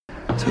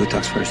So who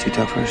talks first? You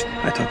talk first?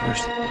 I talk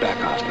first? Back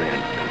off,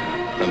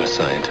 man. I'm a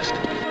scientist.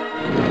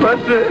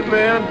 That's it,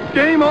 man.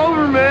 Game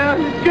over,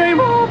 man. It's game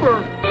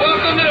over.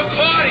 Welcome to the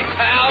party,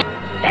 pal.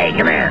 Hey,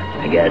 come here.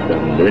 I got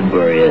something good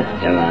for you.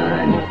 Come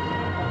on.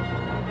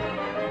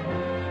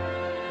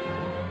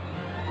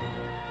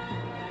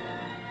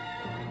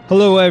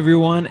 Hello,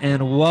 everyone,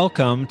 and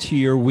welcome to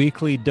your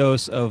weekly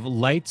dose of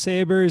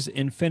lightsabers,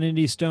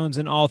 infinity stones,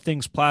 and all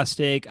things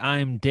plastic.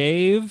 I'm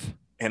Dave.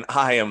 And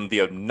I am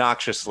the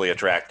obnoxiously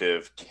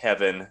attractive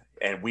Kevin,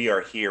 and we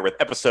are here with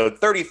episode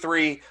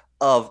 33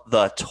 of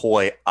the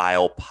Toy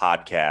Aisle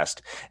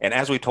podcast. And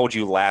as we told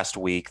you last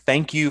week,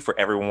 thank you for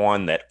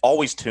everyone that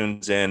always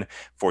tunes in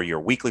for your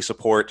weekly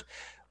support.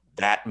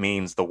 That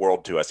means the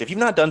world to us. If you've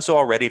not done so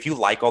already, if you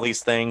like all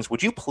these things,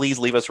 would you please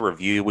leave us a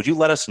review? Would you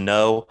let us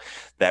know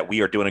that we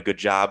are doing a good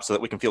job so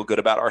that we can feel good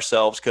about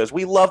ourselves? Because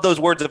we love those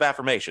words of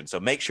affirmation. So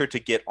make sure to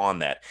get on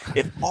that.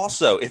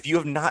 If you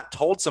have not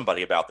told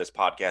somebody about this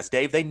podcast,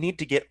 Dave, they need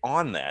to get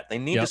on that. They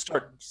need to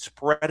start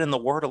spreading the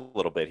word a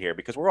little bit here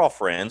because we're all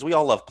friends. We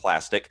all love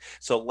plastic.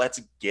 So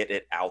let's get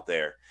it out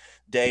there.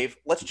 Dave,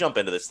 let's jump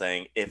into this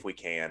thing if we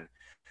can.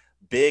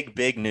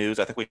 Big news.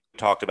 I think we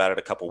talked about it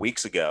a couple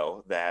weeks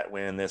ago that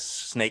when this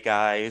Snake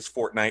Eyes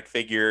Fortnite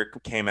figure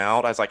came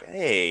out, I was like,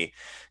 hey,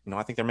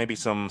 I think there may be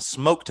some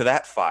smoke to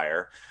that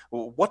fire.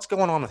 What's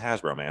going on with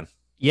Hasbro, man?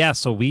 Yeah,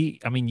 so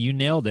you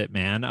nailed it,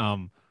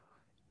 man.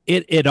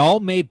 It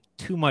all made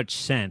too much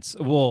sense.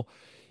 Well,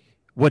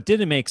 what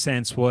didn't make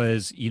sense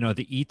was,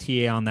 the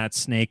ETA on that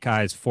Snake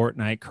Eyes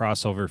Fortnite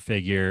crossover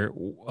figure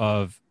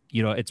of,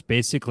 it's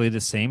basically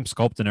the same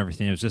sculpt and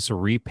everything. It was just a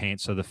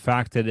repaint. So the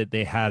fact that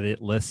they had it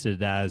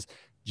listed as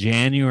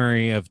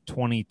January of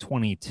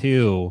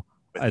 2022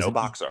 with no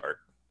box art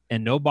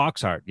and no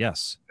box art.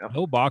 Yes. Yep.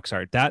 No box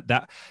art.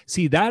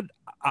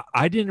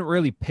 I didn't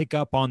really pick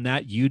up on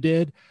that. You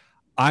did.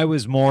 I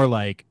was more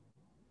like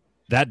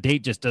that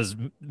date just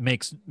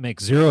makes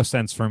zero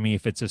sense for me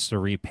if it's just a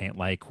repaint.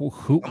 Like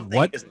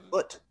what is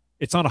put?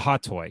 It's not a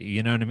hot toy.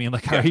 You know what I mean?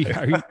 Like,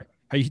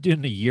 are you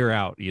doing a year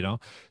out,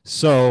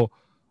 So,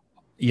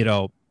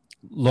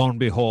 lo and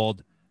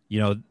behold,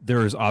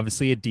 there is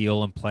obviously a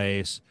deal in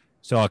place.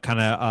 So I'll kind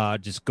of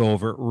just go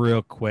over it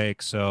real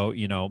quick. So,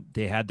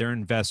 they had their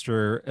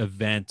investor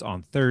event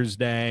on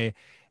Thursday,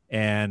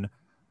 and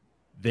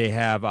they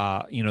have,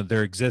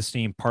 their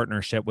existing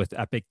partnership with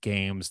Epic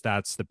Games.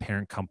 That's the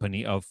parent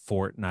company of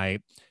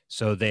Fortnite.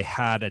 So they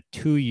had a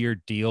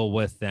 2-year deal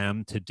with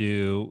them to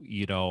do,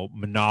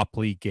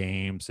 Monopoly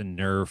games and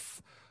Nerf.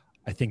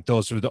 I think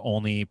those are the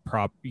only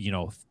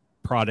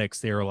products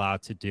they were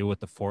allowed to do with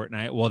the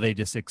Fortnite. Well, they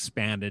just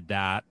expanded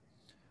that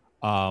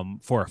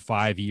for a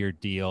 5-year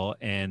deal,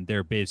 and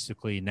they're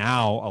basically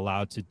now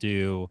allowed to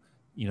do,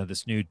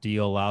 this new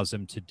deal allows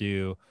them to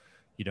do,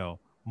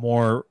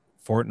 more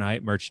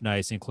Fortnite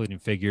merchandise, including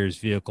figures,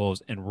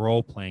 vehicles, and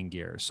role-playing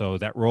gear. So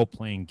that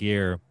role-playing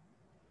gear,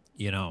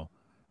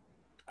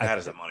 that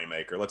is a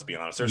moneymaker. Let's be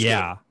honest. There's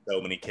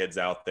so many kids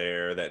out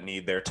there that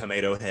need their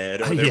tomato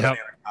head or their banana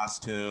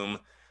costume.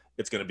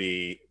 It's going to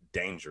be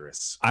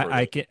dangerous.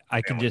 I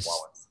can just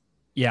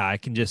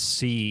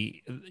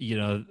see,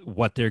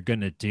 what they're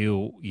going to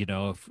do,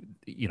 if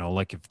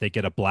they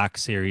get a Black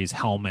Series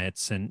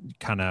helmets and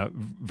kind of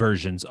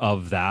versions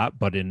of that,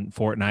 but in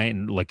Fortnite,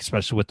 and like,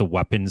 especially with the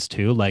weapons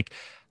too, like,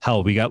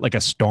 hell, we got like a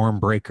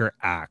Stormbreaker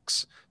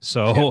axe.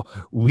 So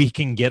we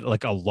can get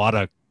like a lot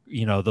of,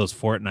 those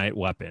Fortnite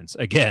weapons.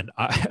 Again,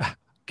 I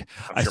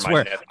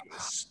swear, my nephew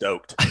is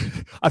stoked.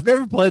 I've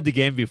never played the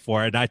game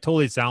before, and I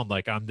totally sound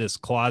like I'm this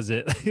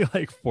closet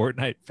like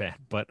Fortnite fan.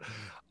 But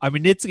I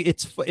mean,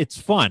 it's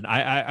fun.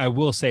 I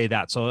will say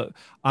that. So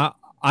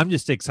I'm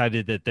just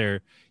excited that they're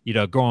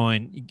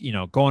going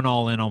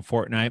all in on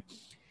Fortnite.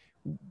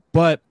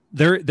 But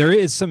there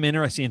is some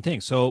interesting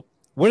things. So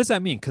what does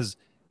that mean? Because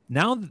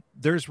now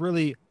there's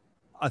really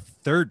a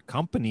third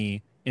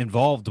company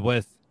involved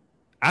with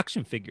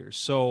action figures.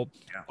 So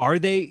are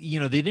they,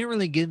 they didn't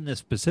really get into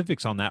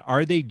specifics on that.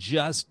 Are they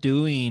just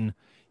doing,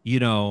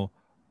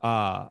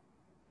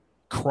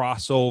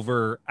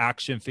 crossover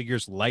action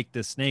figures like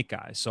the Snake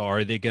Eyes? So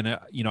are they going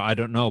to, I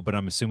don't know, but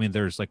I'm assuming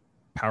there's like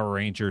Power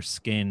Ranger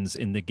skins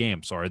in the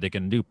game. So are they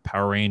going to do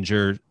Power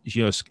Ranger,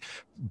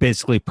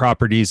 basically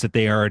properties that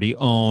they already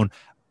own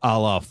a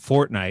la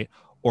Fortnite?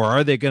 Or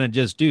are they going to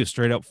just do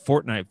straight up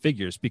Fortnite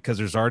figures? Because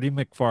there's already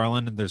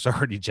McFarlane and there's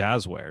already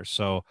Jazzware.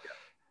 So,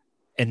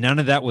 and none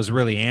of that was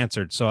really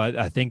answered. So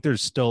I think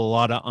there's still a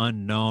lot of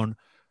unknown.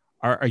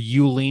 Are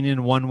you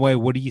leaning one way?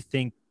 What do you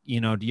think?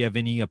 Do you have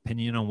any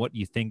opinion on what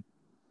you think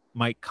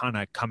might kind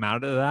of come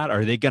out of that?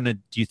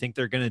 Do you think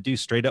they're going to do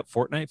straight up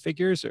Fortnite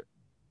figures? Or?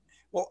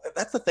 Well,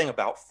 that's the thing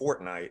about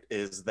Fortnite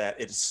is that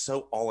it's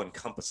so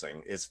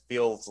all-encompassing. It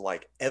feels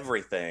like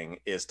everything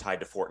is tied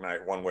to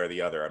Fortnite one way or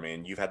the other. I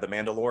mean, you've had the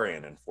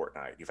Mandalorian in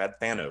Fortnite. You've had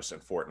Thanos in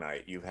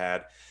Fortnite. You've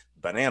had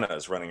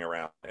bananas running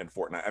around in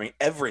Fortnite. I mean,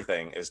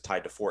 everything is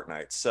tied to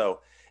Fortnite. So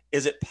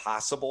Is it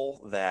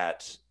possible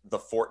that the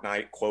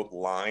Fortnite quote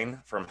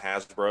line from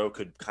Hasbro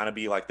could kind of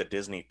be like the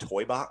Disney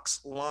toy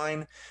box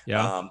line?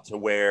 Yeah. To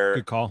where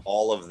Good call.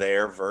 all of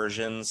their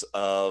versions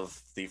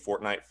of the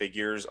Fortnite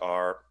figures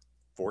are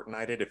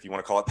Fortnited, if you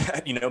want to call it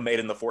that, made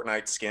in the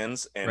Fortnite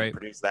skins and Right.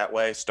 produced that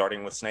way,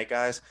 starting with Snake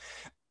Eyes.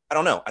 I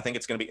don't know. I think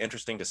it's going to be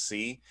interesting to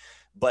see.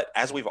 But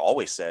as we've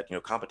always said,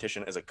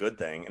 competition is a good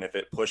thing. And if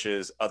it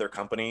pushes other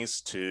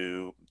companies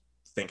to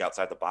think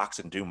outside the box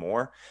and do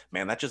more,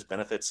 man, that just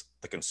benefits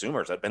the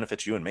consumers. That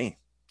benefits you and me.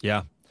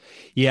 Yeah.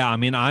 Yeah. I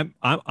mean, I'm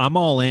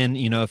all in,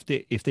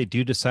 if they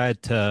do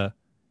decide to,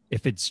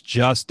 if it's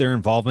just their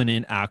involvement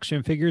in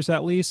action figures,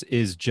 at least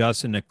is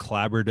just in a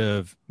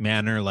collaborative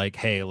manner, like,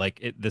 hey,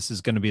 this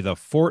is going to be the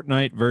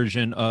Fortnite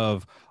version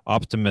of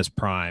Optimus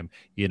Prime,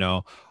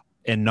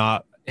 and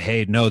not,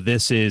 hey, no,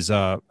 this is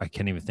I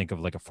can't even think of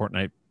like a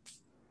Fortnite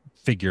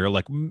figure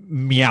like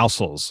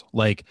Meowscles,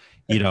 like,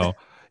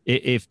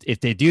 if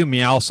they do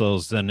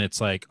Meowscles, then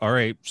it's like, all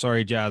right,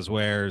 sorry,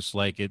 Jazzwares,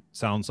 like it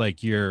sounds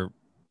like you're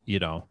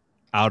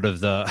out of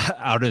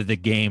the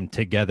game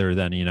together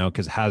then,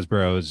 because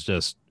Hasbro is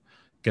just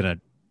gonna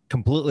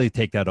completely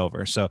take that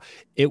over. So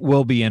it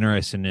will be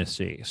interesting to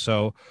see.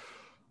 So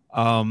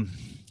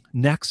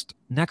next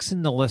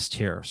in the list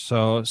here,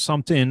 so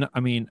something, I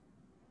mean,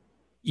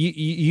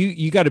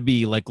 you got to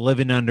be like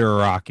living under a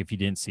rock if you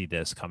didn't see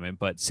this coming,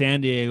 but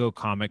San Diego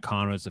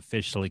Comic-Con was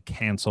officially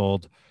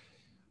canceled.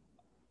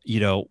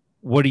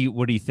 What do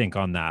you think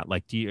on that?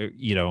 Like, do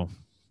you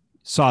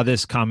saw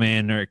this come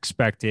in or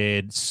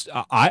expected?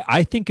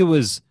 I think it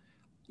was,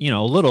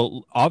 a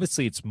little,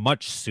 obviously it's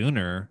much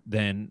sooner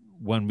than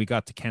when we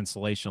got the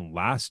cancellation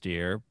last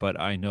year, but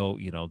I know,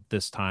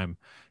 this time,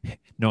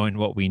 knowing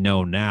what we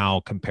know now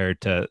compared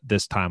to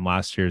this time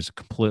last year is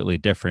completely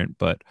different,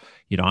 but,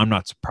 I'm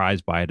not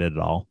surprised by it at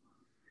all.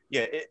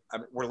 Yeah,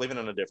 we're living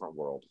in a different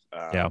world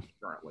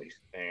currently,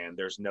 and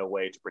there's no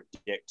way to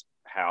predict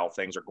how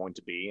things are going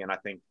to be. And I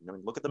think,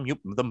 look at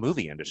the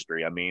movie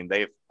industry. I mean,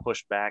 they've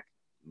pushed back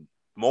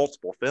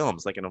multiple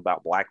films, thinking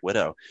about Black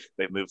Widow.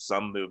 They've moved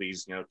some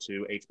movies,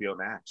 to HBO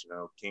Max,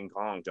 King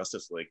Kong,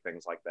 Justice League,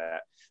 things like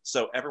that.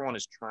 So everyone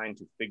is trying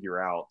to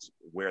figure out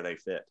where they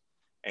fit.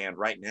 And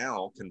right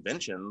now,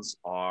 conventions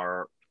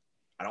are,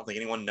 I don't think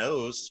anyone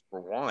knows, for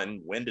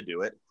one, when to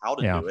do it, how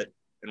to do it,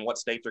 and what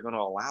states are going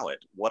to allow it.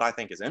 What I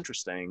think is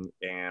interesting,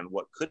 and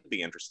what could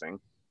be interesting,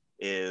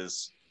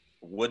 is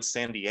would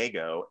San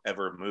Diego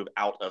ever move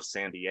out of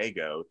San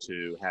Diego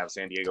to have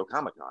San Diego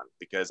Comic-Con?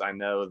 Because I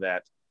know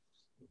that,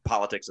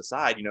 politics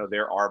aside,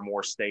 there are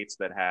more states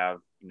that have,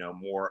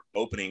 more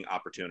opening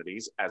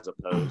opportunities as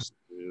opposed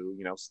to,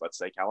 let's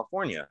say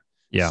California.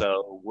 Yeah.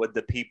 So would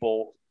the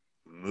people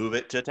move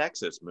it to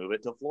Texas, move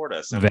it to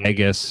Florida,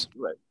 Vegas?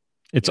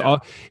 It's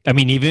all, I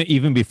mean,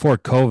 even before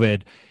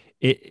COVID,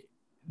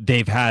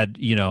 they've had,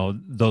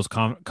 those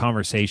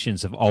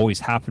conversations have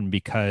always happened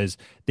because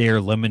they are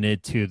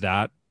limited to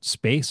that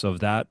space of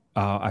that.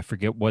 I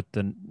forget what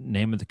the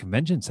name of the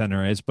convention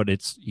center is, but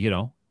it's,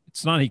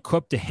 it's not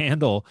equipped to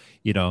handle,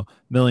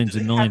 millions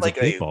and millions of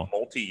people. A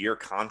multi-year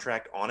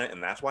contract on it,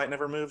 and that's why it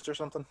never moves or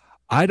something.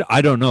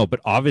 I don't know, but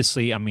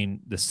obviously, I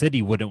mean, the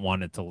city wouldn't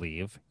want it to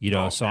leave,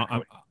 so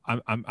exactly.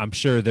 I'm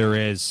sure there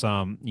is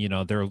some,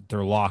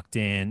 they're locked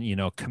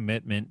in,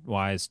 commitment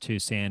wise to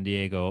San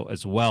Diego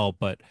as well,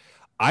 but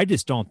I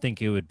just don't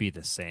think it would be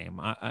the same.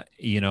 I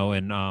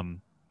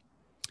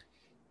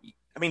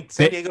mean,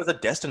 San Diego's a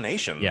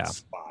destination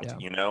spot.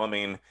 Yeah. I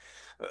mean,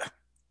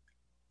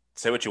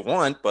 say what you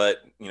want, but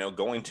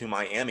going to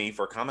Miami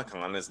for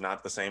Comic-Con is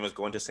not the same as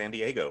going to San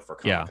Diego for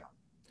Comic-Con.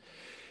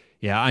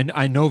 Yeah,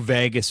 I know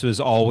Vegas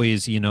was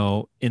always, in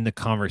the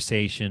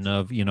conversation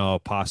of, a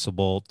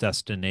possible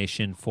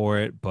destination for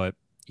it, but,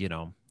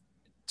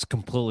 it's a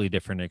completely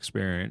different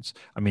experience.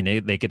 I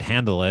mean, they could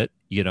handle it,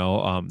 the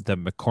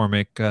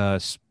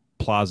McCormick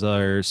Plaza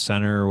or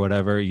Center or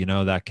whatever,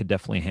 that could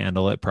definitely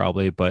handle it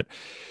probably. But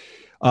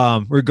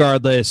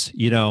regardless,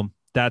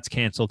 that's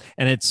canceled.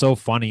 And it's so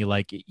funny,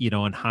 like,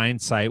 in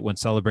hindsight, when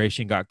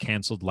Celebration got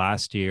canceled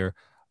last year,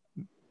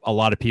 a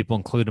lot of people,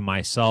 including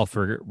myself,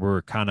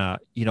 were kind of,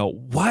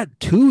 what,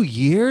 2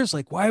 years?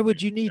 Like, why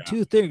would you need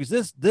two things?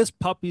 This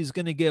puppy's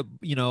going to get,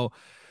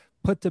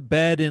 put to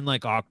bed in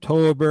like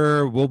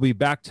October. We'll be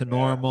back to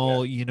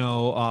normal,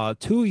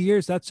 2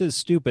 years. That's just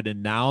stupid.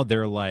 And now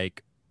they're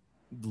like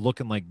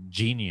looking like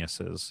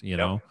geniuses,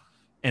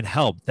 and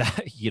help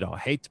that, I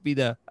hate to be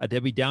a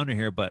Debbie Downer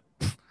here, but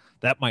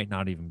that might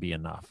not even be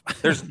enough.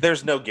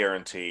 There's no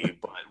guarantee,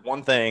 but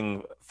one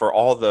thing for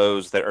all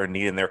those that are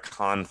needing their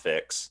con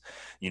fix,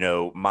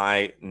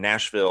 my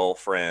Nashville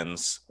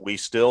friends, we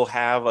still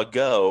have a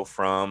go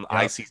from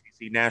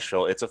ICCC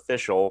Nashville. It's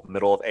official,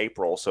 middle of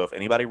April. So if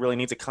anybody really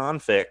needs a con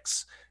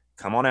fix,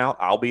 come on out.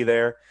 I'll be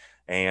there.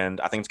 And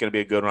I think it's going to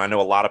be a good one. I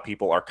know a lot of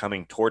people are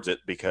coming towards it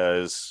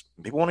because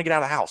people want to get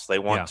out of the house. They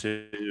want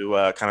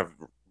to kind of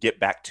get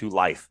back to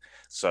life.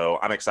 So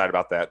I'm excited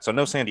about that. So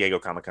no San Diego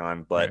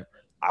Comic-Con, but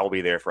I will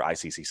be there for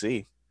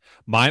ICCC.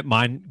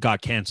 Mine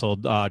got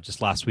canceled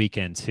just last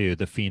weekend too,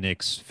 the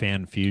Phoenix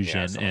Fan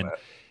Fusion, and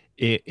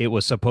it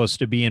was supposed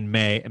to be in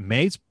May.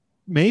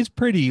 May's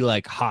pretty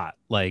like hot.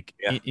 Like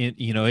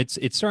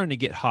it's starting to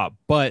get hot,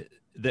 but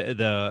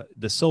the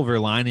silver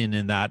lining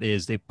in that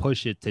is they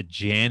push it to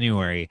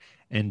January.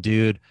 And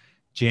dude,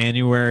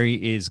 January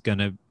is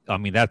gonna, I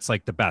mean, that's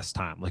like the best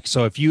time. Like,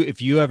 so if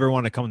you ever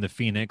want to come to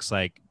Phoenix,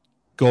 like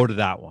go to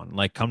that one,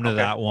 like come to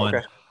that one.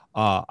 Okay.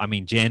 I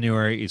mean,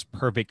 January is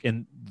perfect.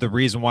 And the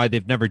reason why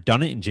they've never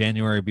done it in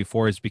January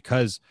before is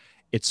because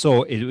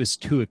it was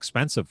too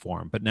expensive for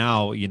them. But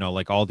now, you know,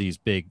 like all these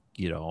big,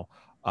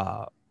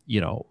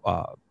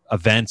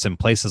 events and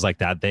places like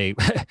that,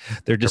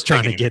 they're just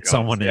trying to get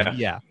someone in.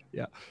 Yeah.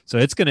 So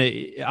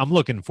I'm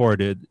looking forward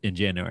to it in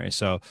January.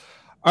 So,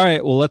 all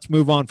right, well, let's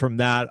move on from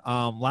that.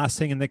 Last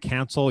thing in the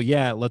cancel.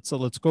 Yeah. Let's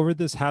go over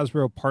this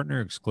Hasbro partner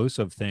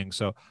exclusive thing.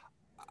 So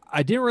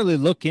I didn't really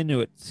look into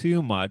it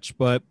too much,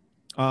 but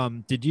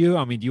did you?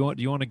 I mean, do you want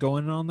to go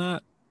in on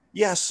that?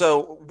 Yeah.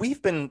 So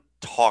we've been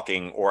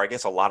talking, or I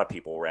guess a lot of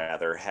people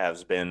rather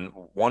has been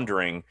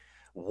wondering,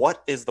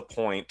 what is the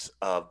point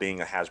of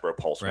being a Hasbro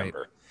Pulse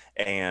member,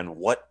 and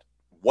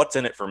what's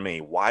in it for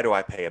me? Why do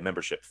I pay a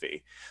membership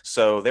fee?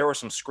 So there were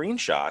some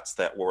screenshots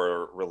that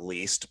were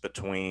released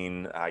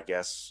between, I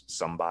guess,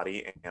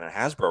 somebody and a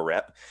Hasbro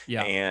rep.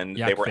 Yeah. And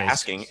they were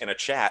asking in a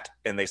chat,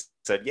 and they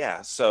said,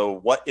 yeah, so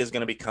what is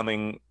going to be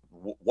coming?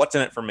 What's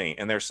in it for me?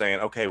 And they're saying,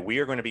 okay, we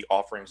are going to be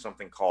offering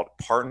something called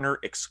partner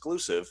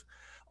exclusive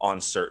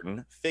on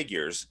certain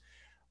figures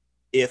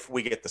if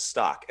we get the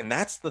stock. And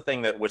that's the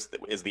thing that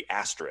is the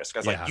asterisk. I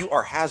was like, you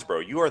are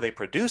Hasbro, you are the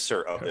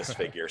producer of this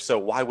figure, so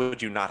why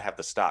would you not have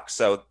the stock?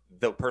 So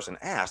the person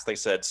asked, they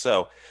said,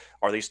 so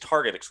are these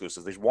Target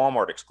exclusives, these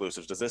Walmart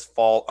exclusives, does this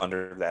fall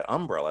under that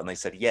umbrella? And they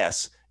said,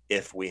 yes,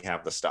 if we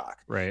have the stock.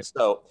 Right.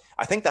 So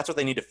I think that's what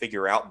they need to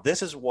figure out.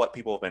 This is what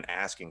people have been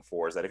asking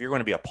for, is that if you're going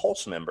to be a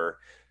Pulse member,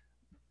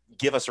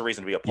 give us a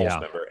reason to be a Pulse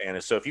member.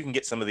 And so if you can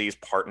get some of these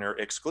partner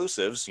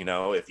exclusives, you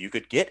know, if you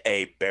could get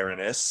a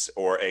Baroness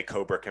or a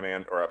Cobra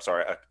Command, or I'm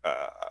sorry,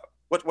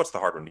 what's the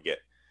hard one to get?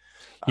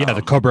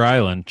 The Cobra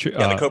Island.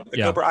 The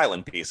Cobra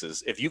Island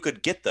pieces. If you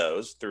could get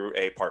those through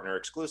a partner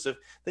exclusive,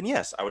 then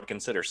yes, I would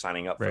consider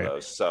signing up for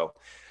those. So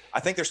I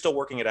think they're still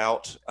working it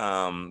out,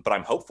 but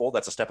I'm hopeful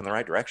that's a step in the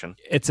right direction.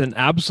 It's an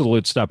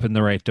absolute step in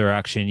the right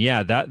direction.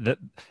 Yeah,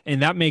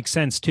 that makes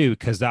sense too,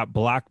 because that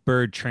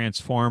Blackbird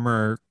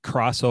Transformer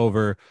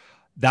crossover,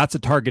 that's a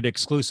Target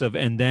exclusive.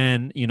 And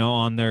then, you know,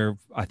 on their,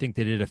 I think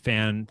they did a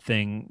fan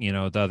thing, you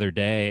know, the other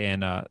day,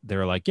 and they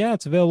were like, yeah,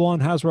 it's available on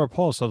Hasbro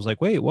Pulse. I was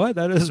like, wait, what?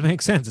 That doesn't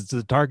make sense. It's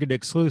a Target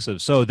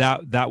exclusive. So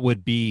that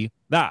would be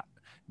that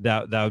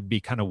would be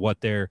kind of what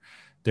they're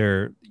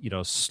you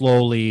know,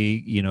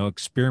 slowly, you know,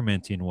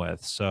 experimenting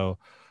with. So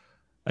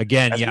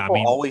again, I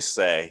mean, always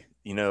say,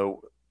 you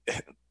know,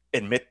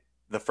 admit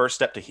the first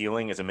step to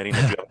healing is admitting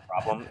that you have a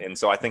problem. And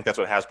so I think that's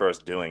what Hasbro is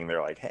doing.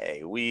 They're like,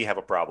 hey, we have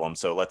a problem,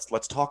 so let's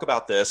talk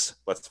about this.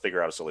 Let's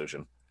figure out a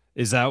solution.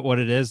 Is that what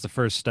it is? The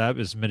first step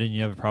is admitting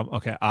you have a problem.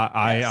 Okay.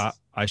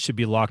 I should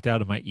be locked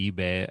out of my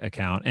eBay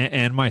account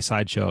and my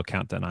Sideshow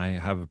account. Then I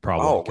have a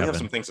problem. Oh, we have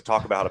some things to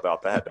talk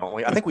about that, don't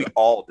we? I think we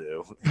all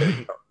do.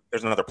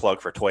 There's another plug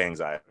for toy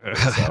anxiety.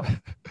 So.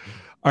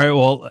 All right.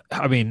 Well,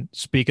 I mean,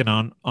 speaking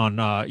on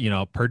you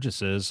know,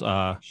 purchases,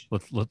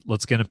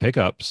 let's get into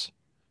pickups.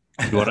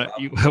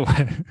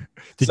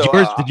 Did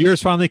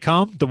yours finally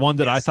come? The one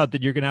that I thought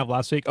that you're gonna have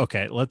last week?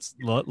 Okay, let's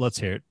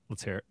hear it.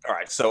 Let's hear it. All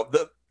right. So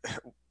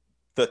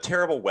the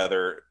terrible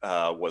weather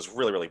was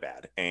really, really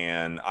bad,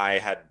 and I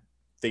had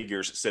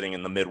figures sitting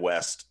in the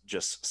Midwest,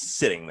 just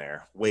sitting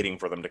there waiting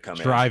for them to come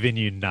driving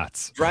you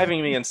nuts,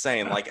 driving me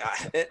insane. Like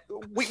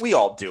we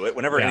all do it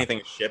whenever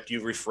anything is shipped.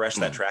 You refresh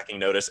that tracking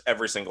notice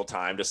every single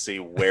time to see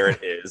where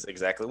it is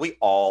exactly. We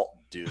all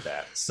do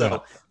that.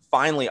 So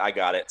finally I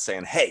got it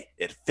saying, hey,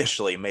 it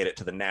officially made it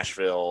to the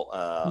Nashville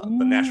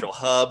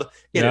hub.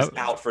 It is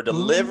out for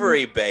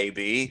delivery,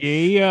 baby.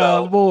 Yeah,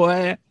 so,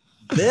 boy.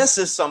 This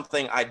is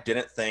something I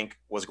didn't think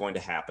was going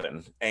to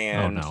happen.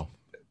 And no,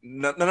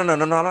 not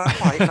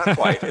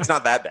quite. It's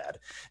not that bad.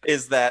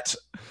 Is that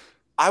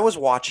I was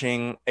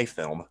watching a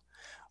film,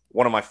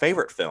 one of my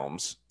favorite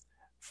films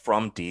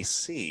from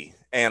DC,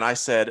 and I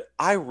said,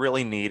 I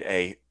really need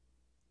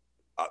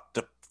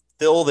to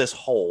fill this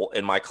hole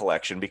in my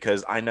collection,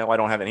 because I know I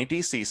don't have any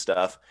DC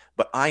stuff,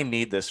 but I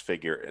need this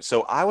figure.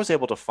 So I was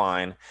able to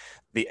find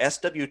the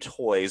SW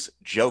Toys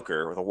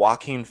Joker, the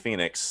Joaquin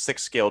Phoenix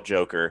 6-scale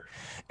Joker,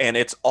 and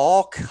it's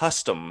all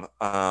custom.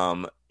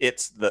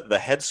 It's the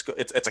head.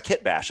 It's a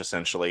kit bash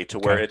essentially, to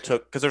where it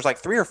took, because there's like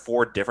 3 or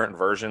 4 different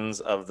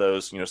versions of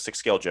those, you know,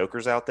 6-scale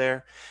Jokers out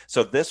there.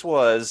 So this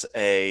was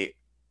a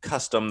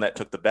custom that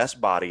took the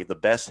best body, the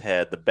best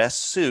head, the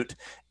best suit,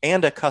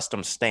 and a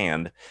custom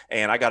stand,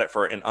 and I got it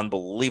for an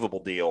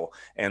unbelievable deal.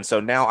 And so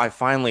now I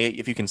finally,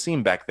 if you can see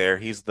him back there,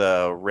 he's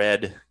the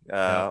red,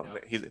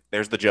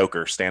 there's the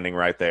Joker standing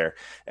right there,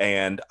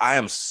 and I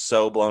am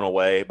so blown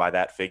away by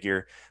that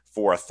figure.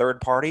 For a third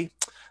party,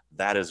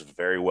 that is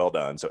very well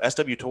done. So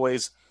SW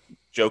Toys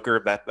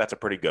Joker, that's a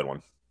pretty good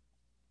one.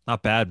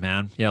 Not bad,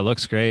 man. Yeah,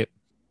 looks great.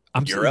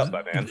 You're up,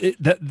 my man.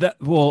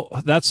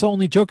 That's the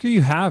only Joker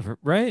you have,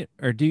 right?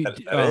 Or do you?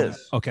 That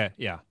is. Okay,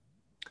 yeah.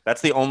 That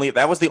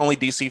was the only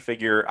DC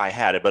figure I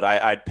had, but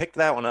I picked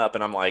that one up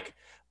and I'm like,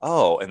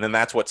 oh, and then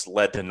that's what's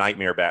led to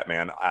Nightmare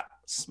Batman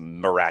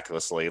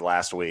miraculously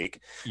last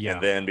week. Yeah.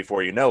 And then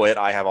before you know it,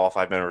 I have all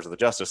 5 members of the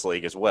Justice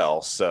League as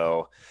well.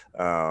 So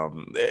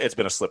it's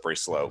been a slippery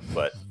slope,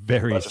 but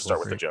let's just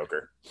start with the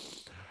Joker.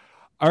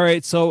 All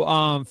right.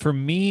 So for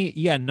me,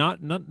 yeah,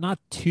 not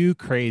too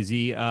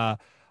crazy.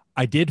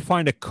 I did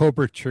find a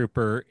Cobra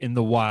Trooper in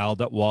the wild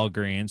at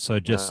Walgreens, so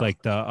just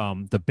like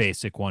the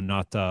basic one,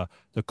 not the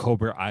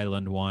Cobra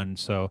Island one.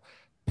 So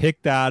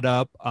picked that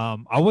up.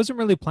 I wasn't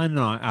really planning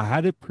on it. I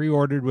had it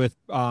pre-ordered with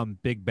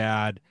Big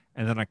Bad,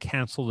 and then I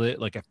canceled it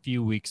like a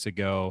few weeks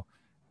ago,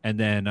 and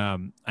then I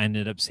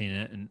ended up seeing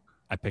it and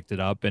I picked it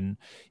up. And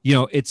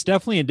it's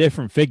definitely a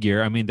different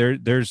figure. I mean,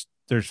 there's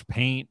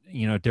paint,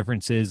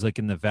 differences like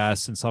in the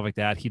vest and stuff like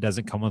that. He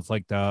doesn't come with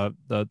like the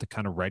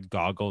kind of red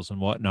goggles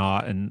and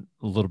whatnot, and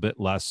a little bit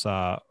less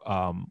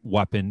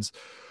weapons.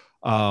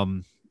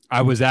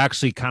 I was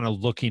actually kind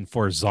of looking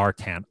for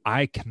Zartan.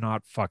 I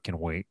cannot fucking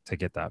wait to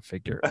get that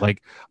figure.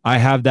 Like I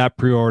have that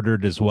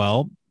pre-ordered as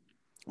well,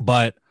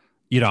 but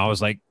I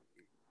was like,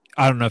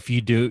 I don't know if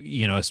you do,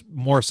 it's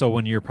more so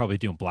when you're probably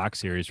doing Black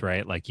Series,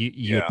 right? Like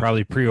you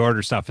probably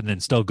pre-order stuff and then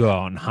still go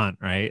out and hunt,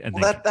 right? And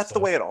that's the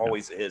way it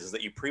always is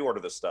that you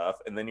pre-order the stuff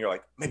and then you're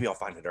like, maybe I'll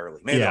find it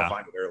early. I'll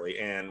find it early.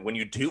 And when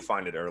you do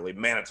find it early,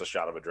 man, it's a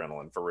shot of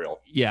adrenaline for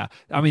real. Yeah.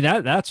 I mean,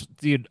 that's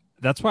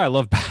why I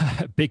love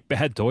Big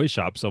Bad Toy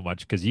Shop so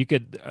much, because you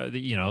could,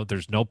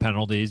 there's no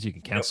penalties. You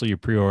can cancel your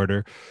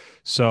pre-order.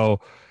 So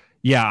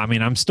yeah, I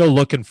mean, I'm still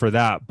looking for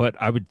that, but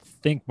I would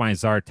think my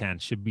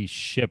Zartan should be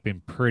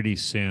shipping pretty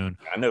soon.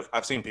 I know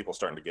I've seen people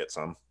starting to get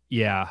some.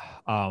 Yeah.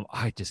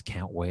 I just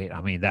can't wait.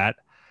 I mean, I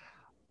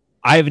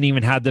haven't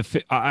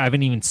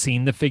even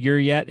seen the figure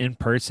yet in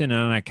person,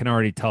 and I can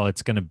already tell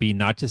it's going to be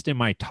not just in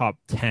my top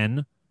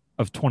 10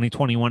 of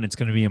 2021. It's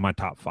going to be in my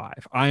top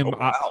 5. I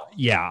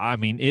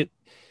mean,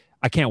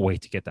 I can't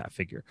wait to get that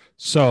figure.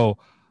 So,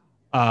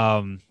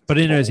 but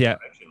anyways, yeah.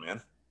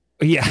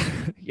 Yeah.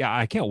 Yeah.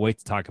 I can't wait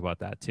to talk about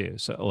that too.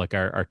 So like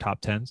our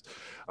top 10s.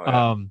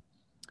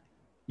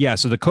 Yeah.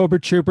 So the Cobra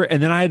Trooper,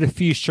 and then I had a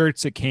few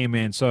shirts that came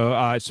in. So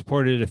I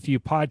supported a few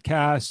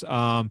podcasts.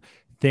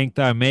 Thank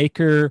Thy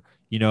Maker.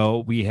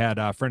 We had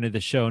a friend of the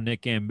show,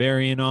 Nick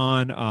Ambarian,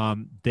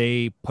 on.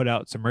 They put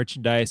out some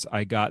merchandise.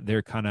 I got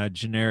their kind of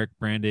generic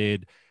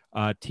branded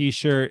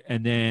t-shirt,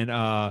 and then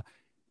I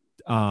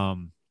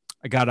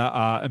got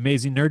a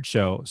Amazing Nerd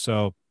Show.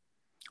 So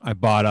I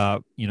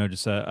bought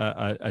just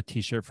a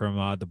t-shirt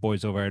from the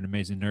boys over at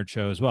Amazing Nerd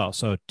Show as well.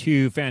 So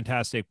 2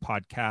 fantastic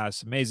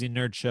podcasts, Amazing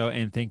Nerd Show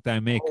and Thank Thy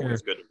Maker.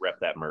 Always good to rep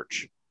that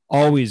merch.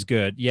 Always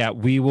good. Yeah,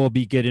 we will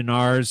be getting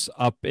ours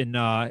up in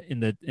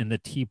the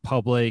T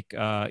Public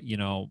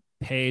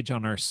page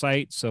on our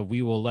site. So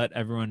we will let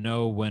everyone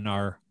know when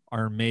our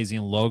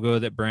amazing logo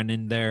that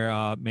Brandon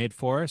there made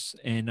for us.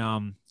 And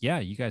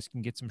you guys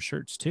can get some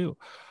shirts too.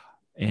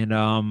 And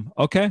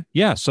okay,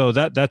 yeah, so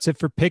that's it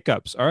for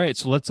pickups. All right,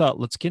 so let's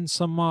get in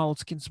some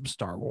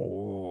Star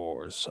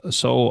Wars.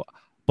 So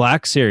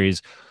Black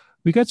Series,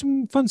 we got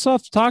some fun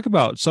stuff to talk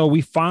about. So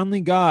we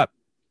finally got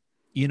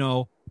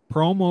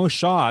promo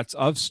shots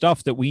of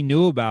stuff that we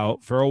knew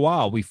about for a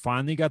while. We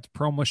finally got the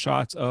promo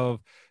shots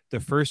of the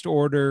First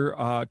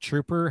Order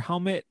Trooper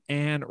helmet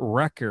and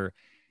Wrecker,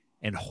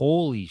 and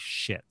holy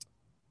shit,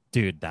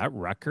 dude, that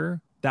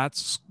Wrecker, that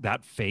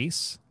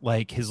face,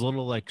 like his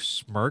little like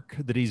smirk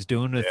that he's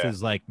doing with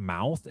his like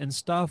mouth and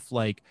stuff.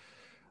 Like,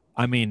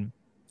 I mean,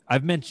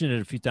 I've mentioned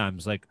it a few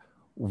times, like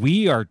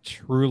we are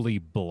truly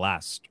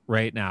blessed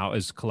right now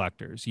as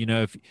collectors.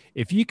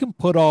 If you can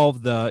put all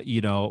of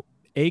the,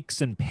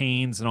 aches and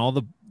pains and all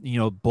the,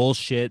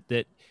 bullshit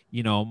that,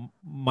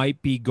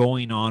 might be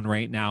going on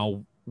right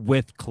now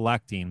with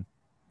collecting,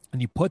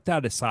 and you put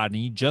that aside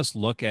and you just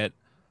look at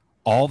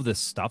all of the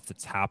stuff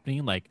that's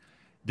happening, like,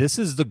 this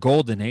is the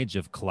golden age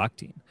of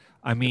collecting.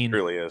 I mean, it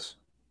really is.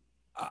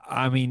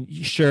 I mean,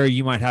 sure,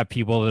 you might have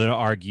people that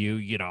argue,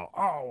 oh,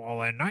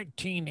 well, in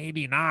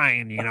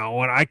 1989,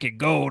 when I could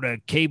go to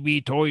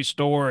KB Toy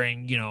Store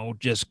and,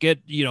 just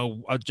get,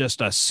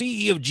 just a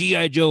sea of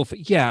G.I. Joe.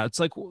 Yeah,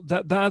 it's like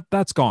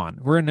that's gone.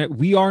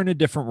 We are in a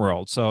different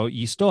world. So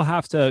you still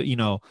have to,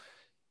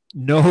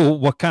 know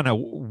what kind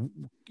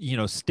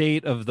of,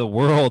 state of the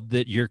world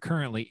that you're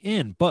currently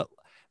in. But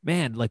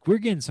man, like we're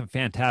getting some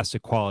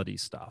fantastic quality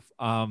stuff.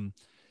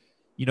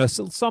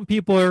 So some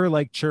people are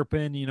like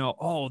chirping,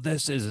 oh,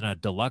 this isn't a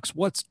deluxe.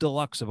 What's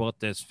deluxe about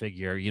this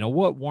figure?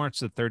 What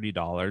warrants the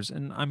 $30?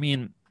 And I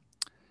mean,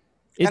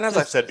 and as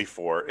I've said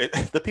before,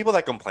 the people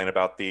that complain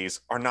about these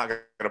are not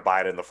going to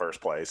buy it in the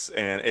first place.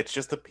 And it's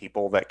just the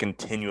people that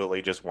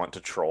continually just want to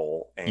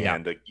troll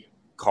and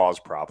cause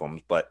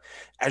problems. But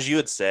as you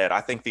had said,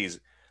 I think these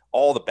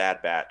all the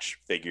Bad Batch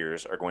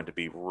figures are going to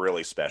be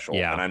really special.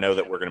 Yeah. And I know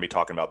that we're going to be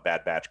talking about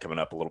Bad Batch coming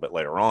up a little bit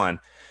later on.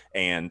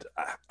 And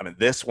I mean,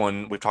 this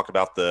one, we've talked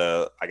about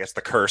the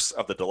curse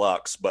of the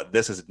deluxe, but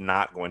this is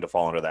not going to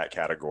fall into that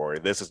category.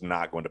 This is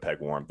not going to peg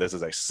warm. This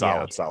is a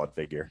solid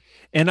figure.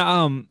 And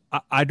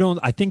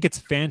I think it's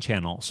fan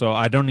channel. So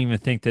I don't even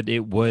think that it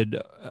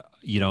would,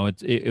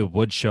 it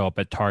would show up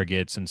at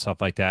Targets and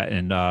stuff like that.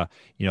 And,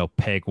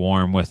 peg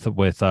warm with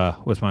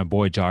my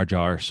boy Jar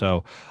Jar.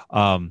 So,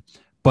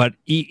 but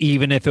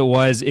even if it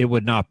was, it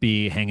would not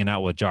be hanging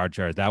out with Jar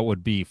Jar. That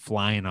would be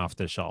flying off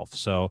the shelf.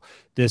 So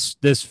this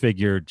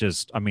figure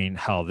this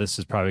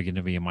is probably going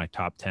to be in my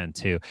top 10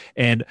 too.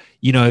 And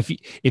if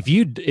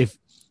you're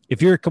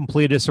a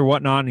completist or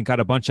whatnot and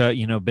got a bunch of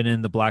been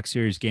in the Black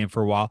Series game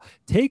for a while,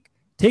 take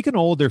an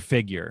older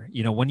figure.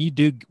 When you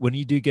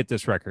do get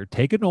this record,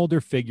 take an older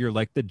figure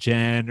like the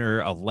Jen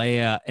or a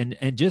Leia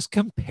and just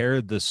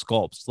compare the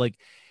sculpts. Like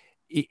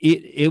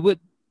they would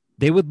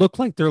look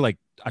like they're like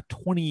a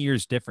 20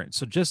 years different.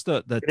 So just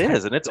and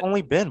it's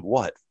only been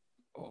what,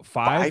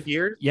 5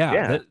 years?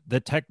 Yeah. The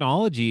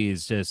technology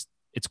is just,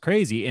 it's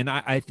crazy. And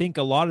I think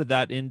a lot of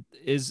that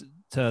is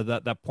to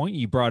that point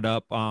you brought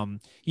up,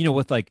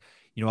 with like,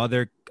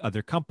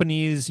 other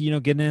companies,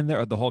 getting in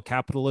there, the whole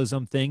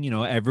capitalism thing,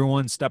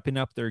 everyone's stepping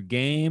up their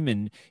game,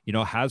 and,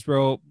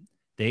 Hasbro,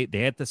 they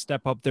had to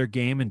step up their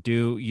game and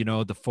do,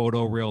 the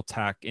photo real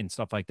tech and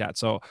stuff like that.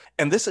 So,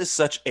 and this is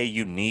such a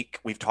unique,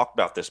 we've talked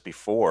about this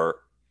before.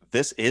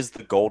 This is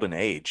the golden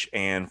age.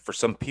 And for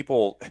some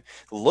people,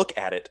 look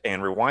at it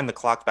and rewind the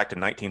clock back to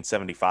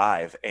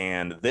 1975.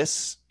 And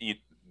if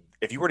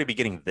you were to be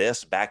getting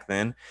this back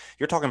then,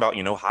 you're talking about,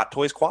 Hot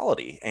Toys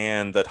quality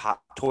and the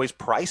Hot Toys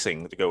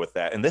pricing to go with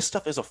that. And this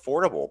stuff is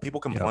affordable.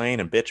 People complain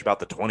and bitch about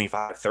the $25,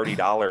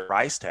 $30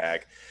 price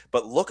tag,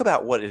 but look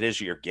about what it is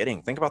you're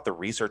getting. Think about the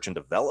research and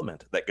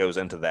development that goes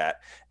into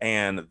that.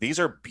 And these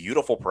are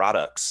beautiful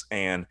products.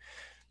 And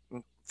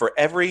for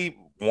every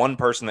one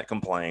person that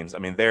complains, I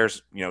mean,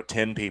 there's,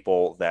 10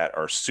 people that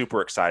are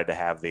super excited to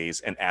have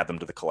these and add them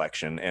to the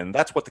collection. And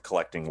that's what the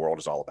collecting world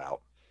is all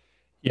about.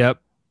 Yep.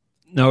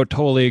 No,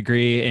 totally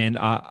agree. And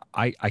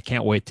I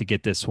can't wait to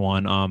get this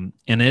one.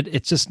 And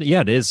it's just,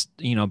 it is,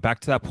 back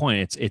to that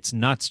point, it's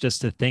nuts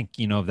just to think,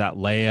 of that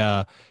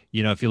Leia,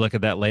 if you look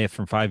at that Leia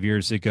from 5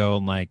 years ago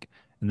and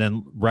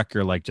then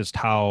Wrecker, like just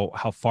how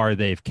far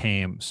they've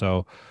came.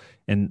 So,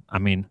 and I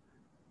mean,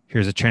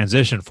 here's a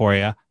transition for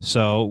you.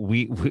 So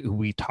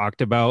we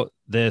talked about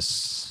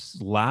this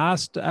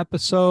last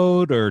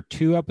episode or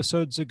 2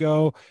 episodes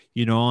ago,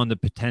 on the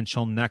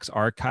potential next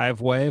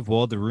archive wave.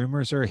 Well, the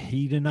rumors are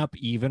heating up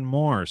even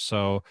more.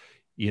 So,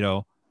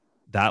 that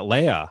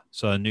Leia,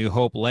 so a New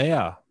Hope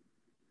Leia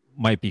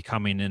might be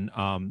coming in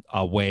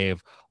a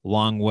wave,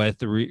 along with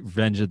the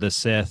Revenge of the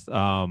Sith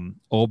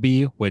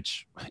Obi,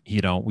 which,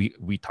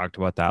 we talked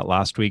about that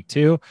last week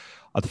too.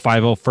 The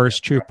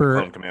 501st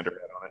Trooper. Commander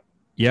head on it.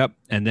 Yep.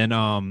 And then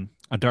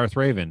a Darth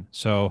Raven.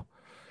 So,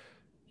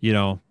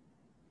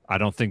 I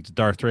don't think the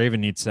Darth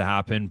Raven needs to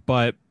happen,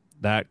 but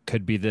that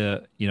could be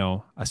a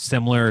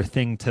similar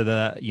thing to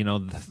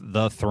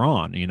the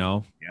Thrawn,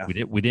 Yeah.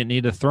 We didn't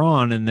need a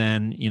Thrawn. And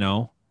then,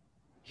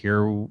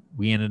 here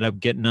we ended up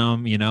getting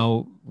them, in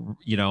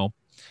the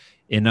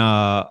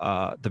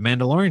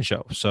Mandalorian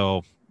show.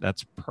 So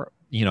that's,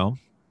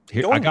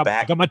 here, I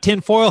got my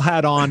tinfoil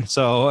hat on,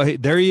 so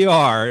there you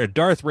are.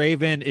 Darth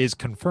Raven is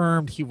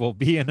confirmed. He will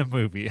be in a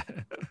movie.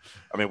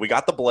 I mean, we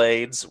got the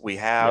blades. We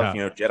have,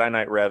 Jedi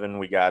Knight Revan.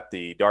 We got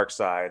the dark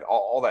side.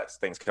 All that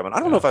thing's coming. I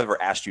don't know if I've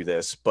ever asked you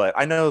this, but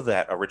I know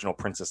that original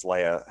Princess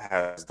Leia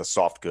has the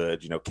soft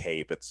goods,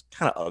 cape. It's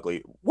kind of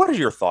ugly. What are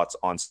your thoughts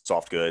on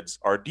soft goods?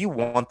 Or do you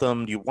want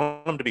them? Do you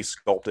want them to be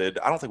sculpted?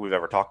 I don't think we've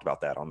ever talked about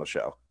that on the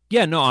show.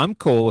 Yeah, no, I'm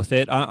cool with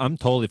it. I'm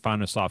totally fine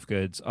with soft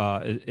goods,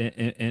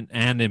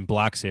 and in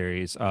Black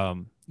Series.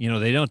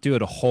 They don't do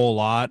it a whole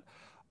lot.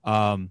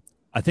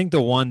 I think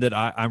the one that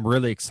I'm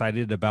really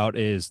excited about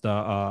is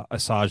the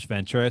Asajj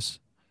Ventress.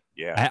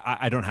 Yeah,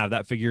 I don't have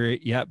that figure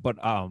yet, but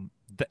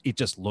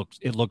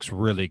it looks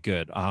really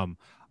good.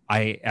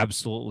 I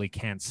absolutely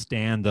can't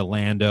stand the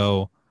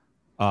Lando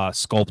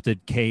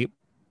sculpted cape.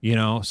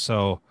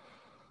 So.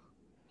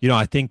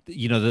 I think,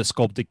 the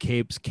sculpted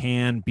capes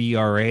can be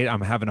all right.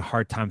 I'm having a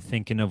hard time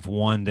thinking of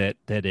one that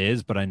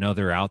is, but I know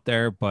they're out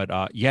there. But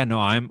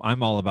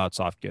I'm all about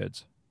soft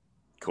goods.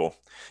 Cool.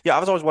 Yeah,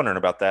 I was always wondering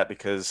about that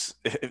because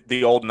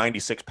the old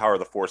 96 Power of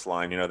the Force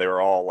line, they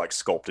were all like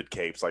sculpted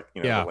capes, like,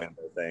 the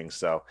Lando thing.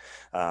 So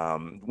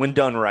when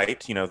done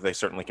right, they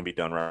certainly can be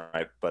done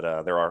right.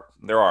 But there are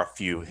a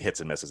few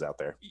hits and misses out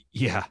there.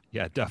 Yeah,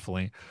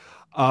 definitely.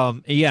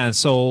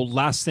 So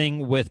last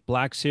thing with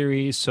Black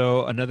Series,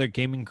 so another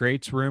Gaming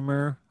Greats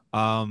rumor,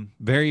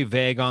 very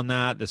vague on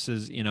that. This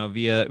is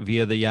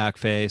via the Yak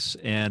Face,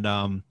 and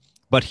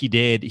but he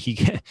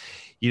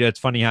it's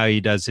funny how he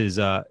does his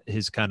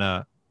kind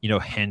of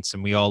hints,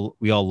 and we all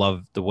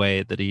love the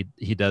way that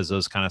he does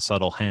those kind of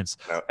subtle hints.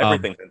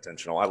 Everything's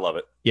intentional. I love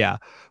it. Yeah,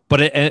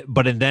 but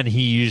then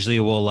he usually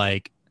will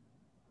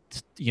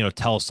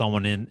tell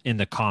someone in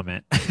the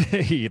comment,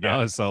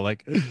 so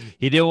like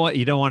he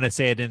don't want to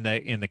say it in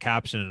the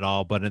caption at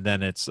all, but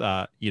then it's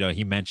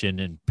he mentioned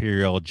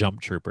Imperial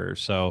Jump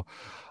Troopers. So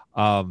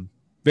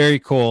very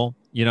cool.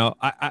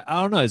 I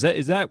don't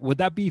know, would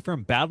that be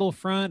from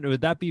Battlefront, or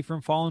would that be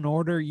from Fallen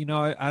Order?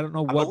 I don't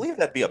know what. I believe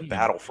that'd be a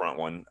Battlefront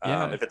one.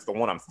 Yeah. If it's the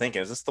one I'm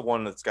thinking. Is this the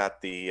one that's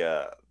got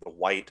the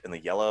white and the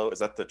yellow? Is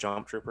that the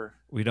Jump Trooper?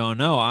 We don't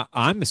know.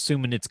 I'm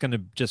assuming it's going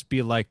to just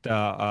be like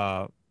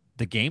the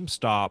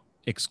GameStop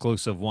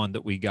exclusive one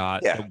that we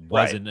got. Yeah, that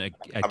wasn't a I'm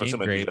game assuming it'd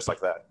be grade. just like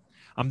that.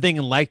 I'm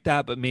thinking like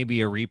that, but maybe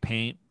a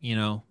repaint.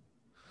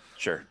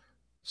 Sure.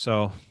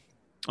 So,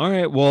 all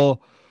right.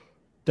 Well,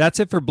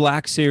 that's it for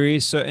Black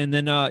Series. So, and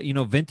then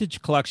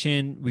Vintage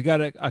Collection, we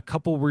got a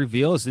couple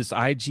reveals. This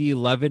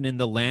IG-11 in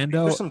the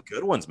Lando. There's some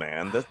good ones,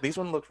 man. These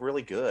ones look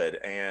really good.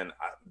 And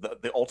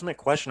the ultimate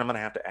question I'm going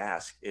to have to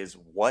ask is,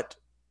 what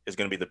is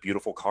going to be the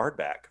beautiful card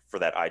back for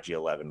that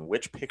IG-11?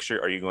 Which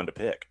picture are you going to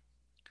pick?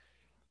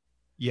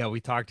 Yeah,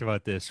 we talked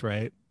about this,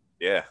 right?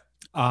 Yeah.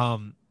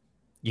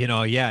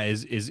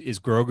 Is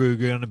Grogu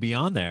going to be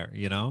on there?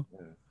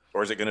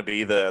 Or is it going to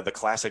be the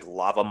classic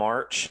lava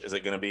march? Is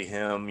it going to be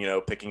him,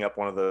 picking up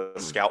one of the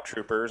scout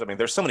troopers? I mean,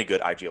 there's so many good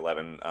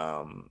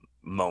IG-11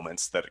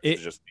 moments that it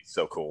could just be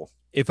so cool.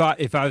 If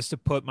I was to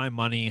put my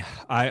money,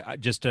 I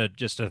just to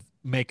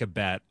make a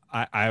bet,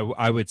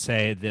 I would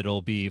say that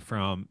it'll be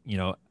from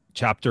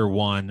Chapter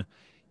 1,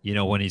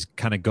 when he's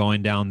kind of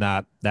going down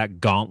that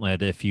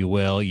gauntlet, if you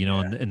will,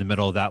 in the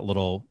middle of that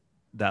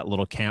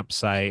little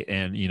campsite,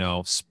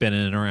 and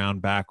spinning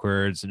around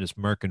backwards and just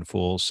murking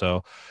fools.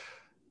 So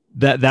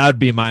that would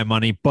be my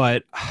money,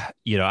 but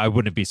I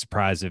wouldn't be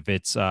surprised if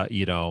it's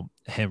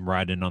him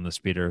riding on the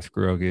speeder with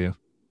Grogu.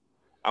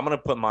 I'm going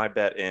to put my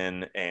bet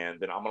in, and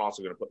then I'm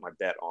also going to put my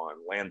bet on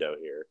Lando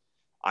here.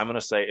 I'm going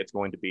to say it's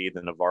going to be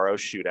the Navarro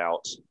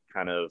shootout,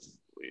 kind of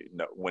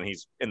when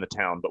he's in the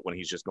town, but when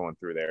he's just going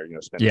through there,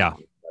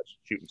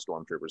 shooting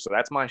stormtroopers. So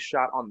that's my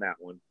shot on that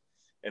one.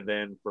 And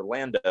then for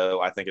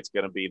Lando, I think it's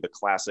going to be the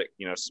classic,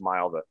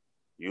 smile that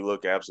you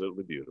look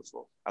absolutely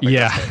beautiful. I think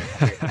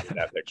that's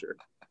that picture.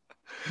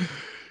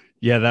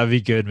 Yeah, that'd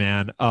be good,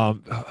 man.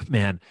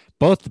 Man,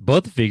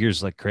 both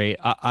figures look great.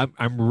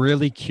 I'm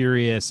really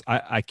curious.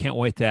 I can't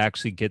wait to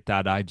actually get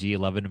that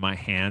IG-11 in my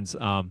hands.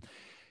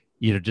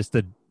 Just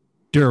the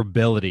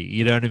durability.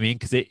 You know what I mean?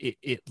 Because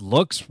it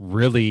looks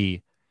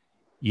really,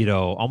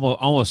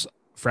 almost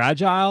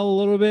fragile a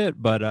little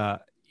bit,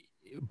 but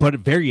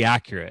very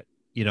accurate.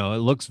 It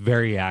looks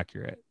very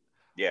accurate.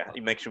 Yeah,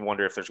 it makes you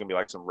wonder if there's gonna be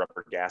like some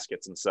rubber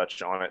gaskets and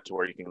such on it to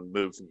where you can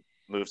move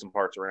some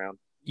parts around.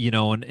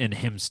 And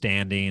him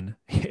standing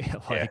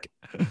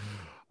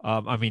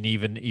I mean,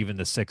 even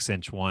the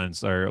 6-inch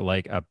ones are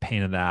like a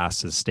pain in the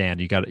ass to stand.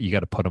 You got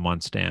to put them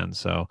on stand.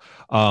 So,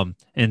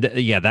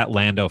 that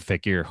Lando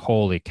figure,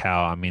 holy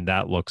cow. I mean,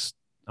 that looks,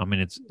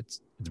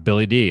 it's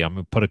Billy D. I'm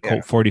going to put a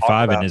Colt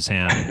 45 in his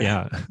hand.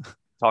 Yeah.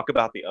 Talk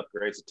about the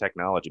upgrades of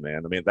technology,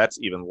 man. I mean, that's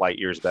even light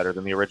years better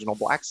than the original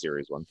Black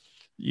Series one.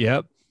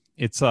 Yep.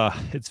 It's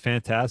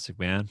fantastic,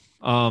 man.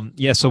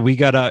 So we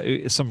got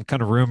some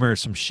kind of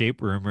rumors, some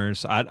shape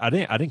rumors. I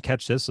didn't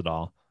catch this at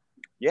all.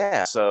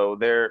 Yeah, so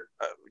there,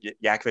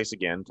 Yakface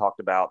again talked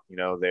about,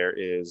 there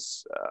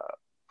is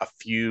a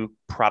few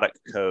product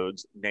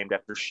codes named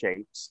after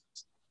shapes,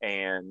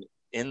 and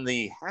in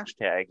the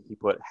hashtag he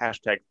put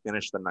hashtag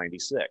finish the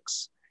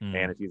 96.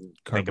 And if you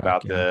think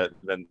about the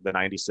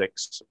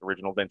 96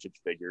 original vintage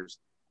figures,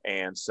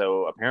 and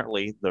so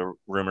apparently the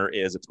rumor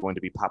is it's going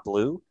to be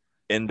Paploo,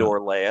 Indoor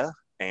Leia,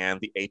 and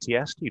the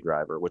ATST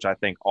driver, which I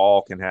think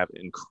all can have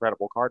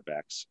incredible card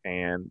backs.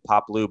 And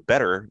Paploo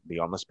better be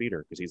on the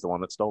speeder because he's the one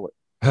that stole it.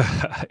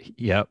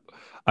 Yep.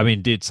 I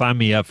mean, dude, sign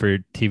me up for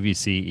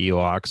TVC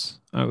Ewoks.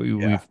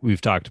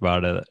 We've talked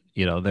about it.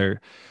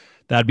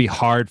 That'd be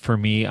hard for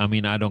me. I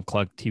mean, I don't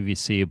collect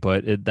TVC,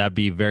 but that'd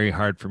be very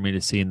hard for me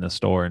to see in the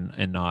store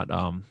and not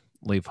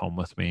leave home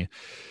with me.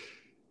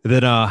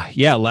 Then,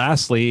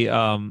 lastly,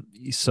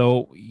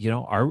 so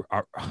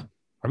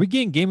are we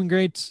getting gaming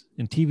grades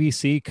in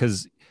TVC?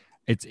 Because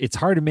it's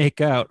hard to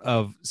make out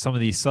of some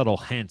of these subtle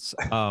hints.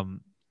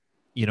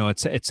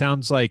 It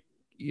sounds like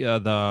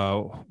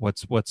the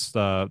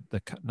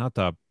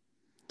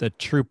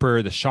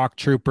trooper, the shock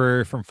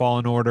trooper from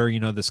Fallen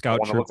Order. The scout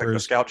trooper. Like the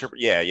scout trooper.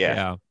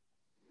 Yeah.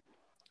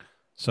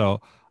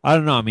 So I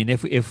don't know. I mean,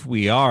 if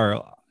we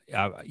are,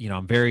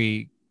 I'm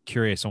very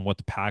curious on what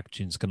the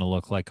packaging is going to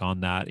look like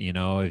on that.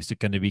 Is it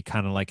going to be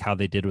kind of like how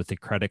they did with the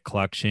credit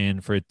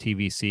collection for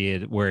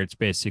TVC, where it's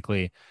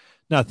basically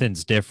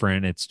nothing's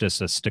different, it's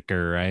just a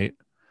sticker, right?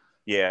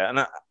 Yeah.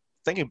 And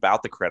thinking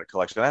about the credit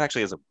collection, that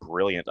actually is a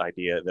brilliant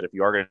idea, that if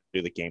you are going to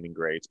do the gaming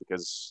grades,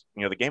 because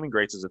the gaming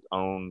grades is its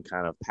own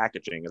kind of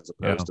packaging as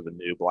opposed to the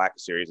new Black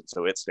Series, and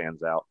so it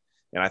stands out.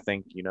 And I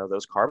think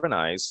those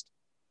carbonized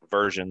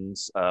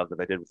versions that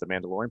they did with the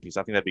Mandalorian piece,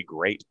 I think that'd be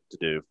great to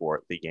do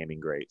for the gaming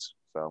grades.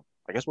 So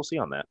I guess we'll see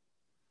on that.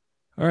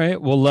 All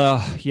right. Well,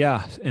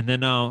 and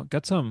then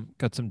got some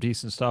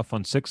decent stuff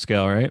on 6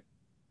 scale, right?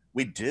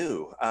 We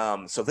do.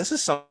 So this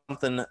is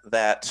something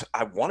that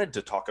I wanted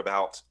to talk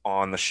about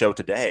on the show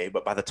today,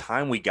 but by the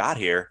time we got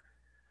here,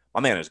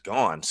 my man is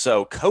gone.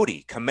 So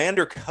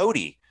Commander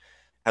Cody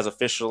has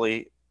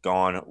officially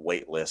gone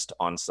waitlist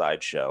on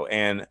Sideshow.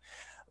 And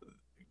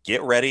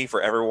get ready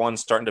for everyone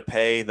starting to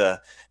pay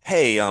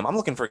hey, I'm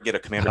looking for get a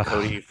Commander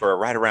Cody for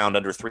right around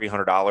under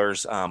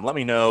 $300. Let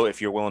me know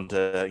if you're willing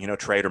to,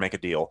 trade or make a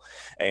deal.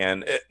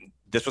 And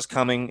this was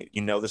coming,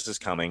 this is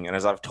coming. And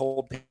as I've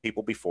told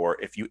people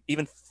before, if you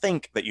even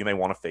think that you may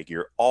want a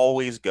figure,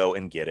 always go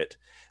and get it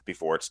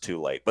before it's too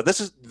late. But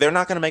they're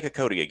not going to make a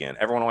Cody again.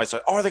 Everyone always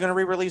says, oh, are they going to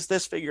re-release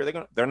this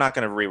figure? They're not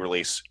going to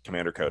re-release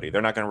Commander Cody.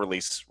 They're not going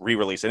to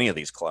re-release any of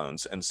these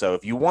clones. And so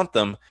if you want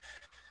them,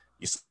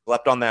 you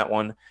slept on that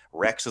one.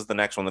 Rex is the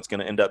next one that's going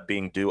to end up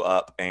being due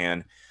up.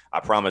 And I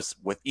promise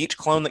with each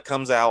clone that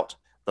comes out,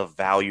 the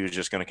value is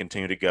just going to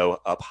continue to go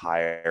up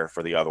higher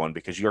for the other one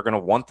because you're going to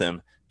want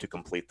them to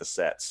complete the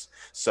sets.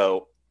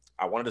 So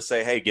I wanted to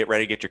say, hey, get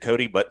ready, get your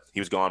Cody, but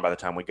he was gone by the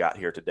time we got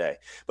here today.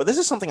 But this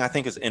is something I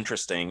think is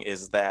interesting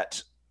is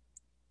that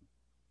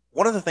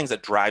one of the things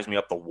that drives me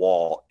up the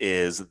wall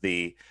is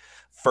the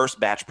first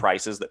batch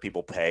prices that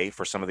people pay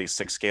for some of these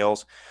 6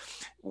 scales.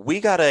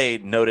 We got a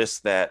notice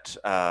that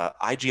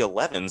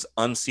IG-11's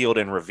Unsealed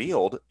and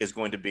Revealed is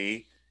going to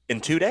be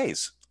in 2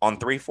 days on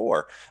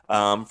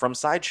 3/4 from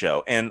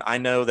Sideshow. And I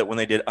know that when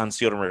they did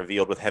Unsealed and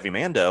Revealed with Heavy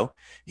Mando,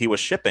 he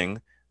was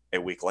shipping a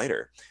week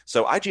later.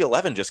 So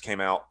IG-11 just came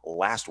out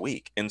last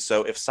week. And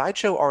so if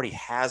Sideshow already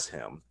has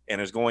him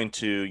and is going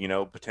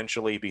to,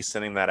 potentially be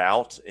sending that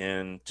out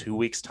in 2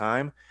 weeks'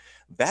 time,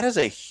 that is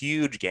a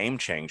huge game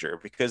changer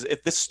because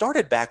if this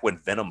started back when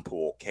Venom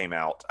Pool came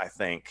out, I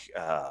think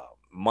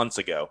months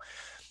ago,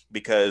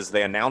 because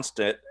they announced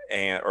it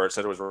or it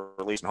said it was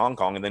released in Hong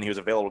Kong and then he was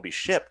available to be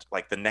shipped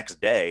like the next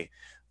day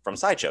from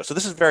Sideshow. So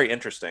this is very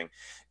interesting.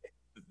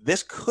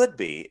 This could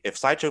be, if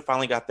Sideshow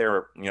finally got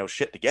their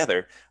shit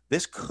together,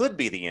 this could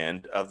be the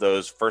end of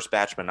those first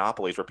batch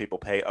monopolies where people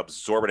pay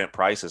exorbitant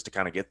prices to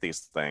kind of get these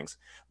things.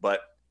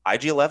 But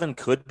IG-11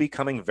 could be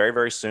coming very,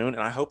 very soon,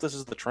 and I hope this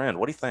is the trend.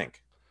 What do you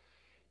think?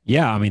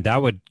 Yeah, I mean,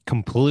 that would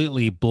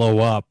completely blow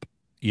up,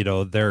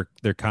 they're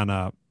kind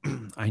of,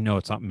 I know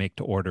it's not make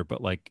to order,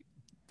 but like,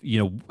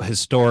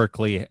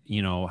 historically,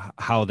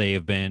 how they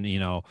have been,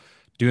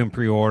 doing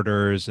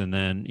pre-orders and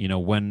then,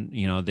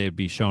 when, they'd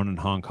be shown in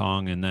Hong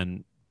Kong and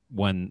then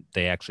when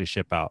they actually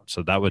ship out.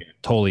 So that would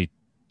totally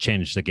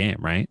change the game,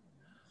 right?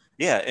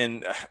 Yeah.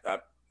 And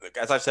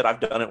as I've said, I've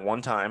done it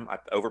one time. I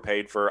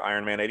overpaid for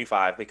Iron Man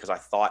 85 because I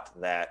thought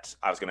that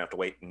I was going to have to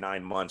wait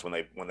 9 months when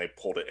they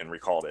pulled it and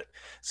recalled it.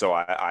 So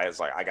I was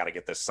like, I got to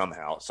get this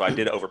somehow. So I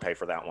did overpay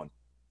for that one.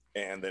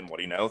 And then what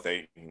do you know?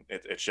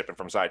 It's shipping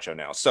from Sideshow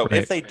now. So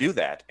if they do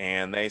that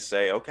and they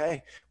say,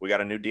 okay, we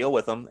got a new deal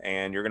with them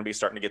and you're going to be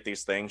starting to get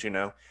these things,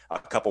 a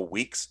couple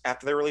weeks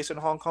after they release it in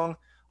Hong Kong,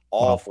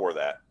 all for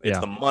that. It's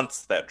the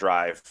months that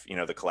drive,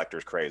 the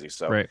collectors crazy.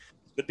 So it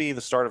could be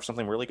the start of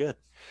something really good.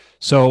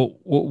 So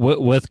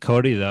with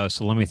Cody though,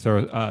 so let me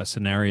throw a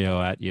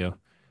scenario at you.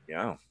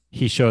 Yeah.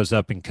 He shows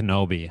up in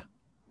Kenobi.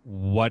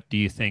 What do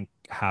you think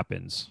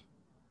happens?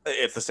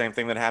 It's the same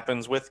thing that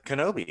happens with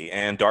Kenobi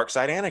and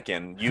Darkseid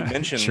Anakin. You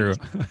mentioned True.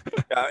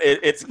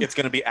 It's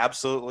going to be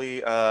absolutely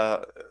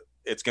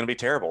it's going to be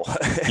terrible.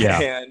 Yeah.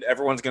 And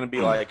everyone's going to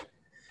be like,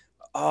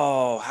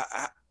 oh,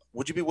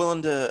 would you be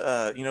willing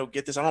to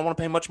get this? I don't want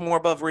to pay much more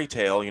above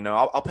retail.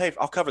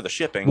 I'll cover the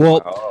shipping.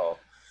 Well,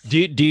 do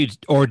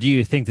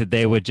you think that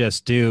they would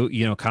just do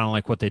kind of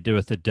like what they did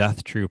with the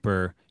Death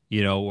Trooper,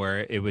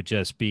 where it would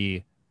just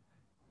be,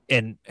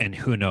 and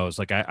who knows,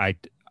 like I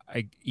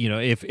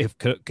if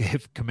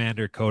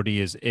Commander Cody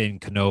is in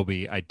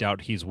Kenobi, I doubt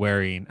he's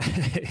wearing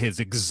his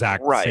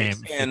exact same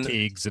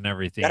fatigues and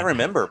everything. You gotta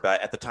remember,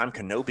 but at the time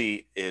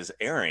Kenobi is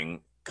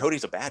airing,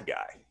 Cody's a bad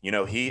guy.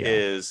 He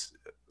is.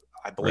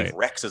 I believe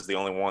Rex is the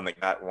only one that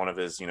got one of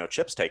his,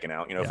 chips taken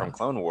out, from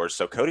Clone Wars.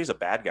 So Cody's a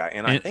bad guy.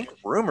 And I think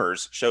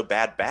rumors show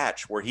Bad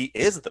Batch where he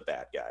is the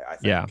bad guy, I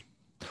think. Yeah.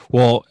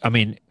 Well, I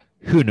mean,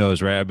 who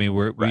knows, right? I mean,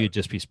 we'd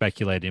just be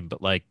speculating,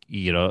 but like,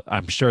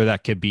 I'm sure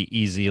that could be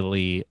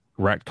easily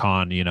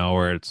retcon,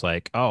 where it's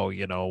like, oh,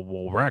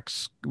 well,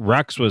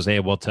 Rex was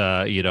able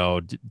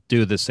to,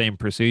 do the same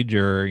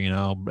procedure,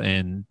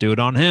 and do it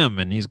on him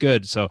and he's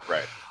good. So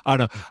I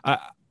don't know.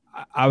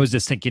 I was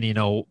just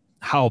thinking,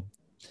 how,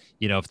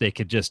 if they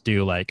could just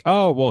do like,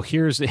 oh, well,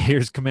 here's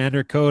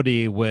Commander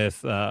Cody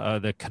with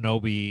the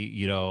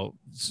Kenobi,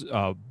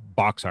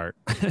 box art.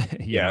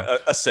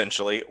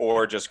 Essentially,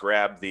 or just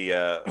grab the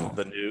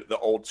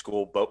old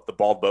school, the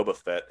bald Boba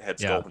Fett head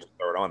sculpt and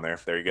throw it on there.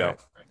 There you go. Right.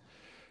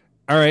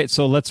 All right,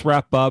 so let's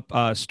wrap up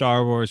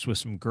Star Wars with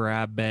some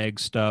grab bag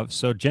stuff.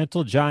 So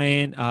Gentle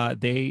Giant,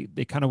 they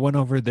kind of went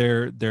over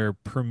their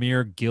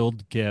premier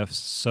guild gifts.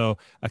 So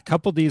a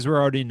couple of these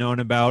were already known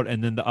about,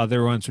 and then the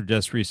other ones were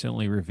just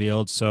recently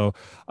revealed. So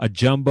a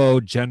Jumbo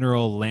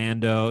General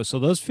Lando. So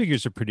those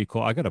figures are pretty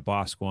cool. I got a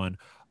Bosk one.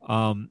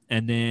 And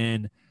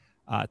then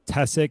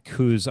Tessic,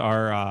 who's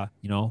our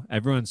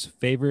everyone's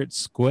favorite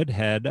squid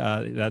head.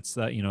 That's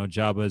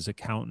Jabba's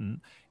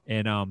accountant.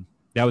 And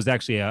that was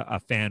actually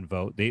a fan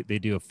vote. They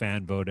do a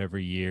fan vote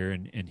every year,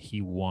 and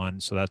he won.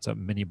 So that's a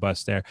mini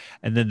bus there.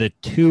 And then the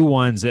two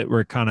ones that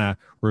were kind of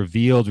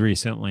revealed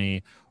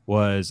recently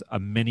was a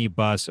mini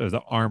bus of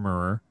the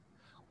Armorer,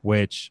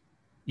 which,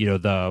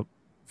 the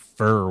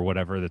fur or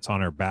whatever that's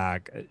on her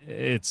back.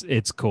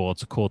 It's cool.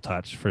 It's a cool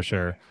touch for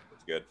sure.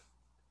 It's good.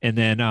 And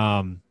then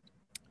an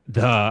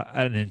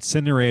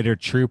incinerator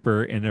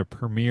trooper in a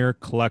Premier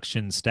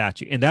Collection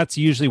statue, and that's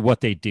usually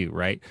what they do,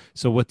 right?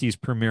 So with these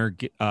Premier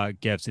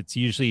gifts, it's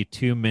usually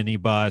two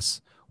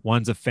minibus.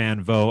 One's a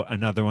fan vote,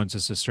 another one's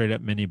just a straight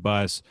up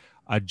minibus,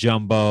 a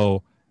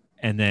jumbo,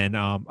 and then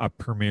a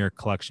Premier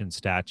Collection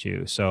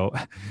statue. So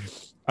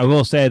I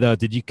will say though,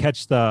 did you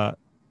catch the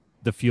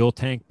fuel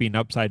tank being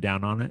upside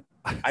down on it?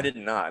 I did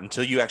not.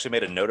 Until you actually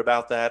made a note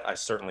about that, I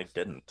certainly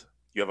didn't.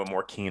 You have a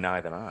more keen eye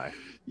than I.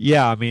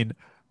 Yeah, I mean,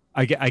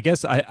 I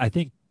guess I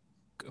think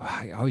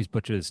I always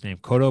butcher this name,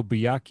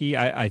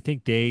 Kotobukiya. I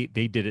think they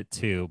did it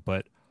too,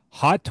 but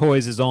Hot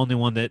Toys is the only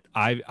one that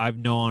I've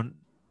known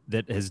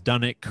that has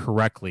done it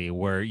correctly,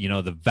 where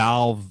the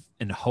valve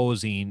and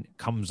hosing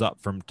comes up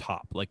from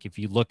top. Like if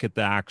you look at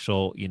the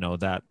actual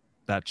that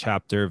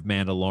chapter of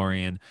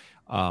Mandalorian,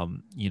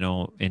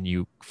 and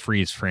you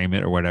freeze frame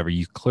it or whatever,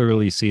 you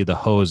clearly see the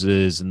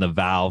hoses and the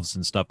valves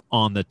and stuff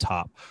on the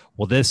top.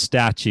 Well, this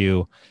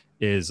statue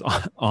is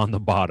on the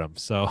bottom.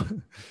 So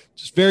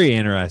just very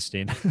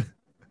interesting.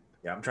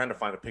 Yeah, I'm trying to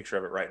find a picture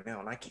of it right now,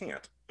 and I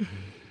can't.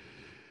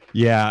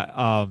 Yeah.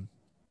 I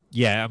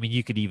mean,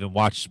 you could even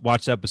watch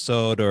the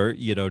episode, or,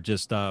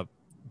 just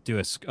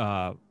do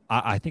a,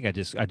 I think I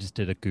just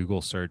did a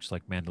Google search,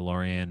 like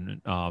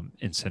Mandalorian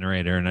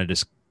incinerator, and I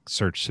just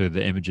searched through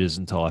the images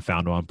until I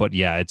found one. But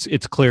yeah,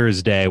 it's clear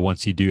as day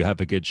once you do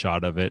have a good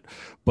shot of it.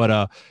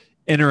 But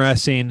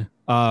interesting.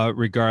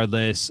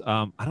 Regardless,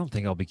 I don't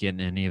think I'll be getting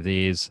any of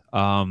these.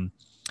 And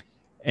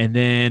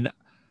then,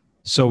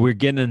 so we're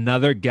getting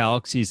another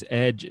Galaxy's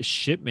Edge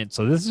shipment.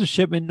 So this is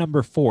shipment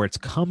number 4. It's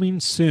coming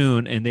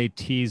soon, and they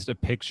teased a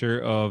picture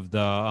of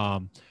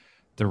the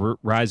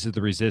Rise of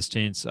the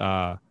Resistance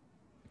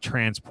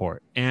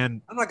transport.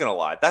 And I'm not gonna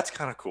lie, that's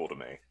kind of cool to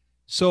me.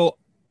 So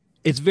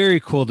it's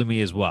very cool to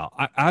me as well.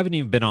 I haven't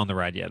even been on the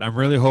ride yet. I'm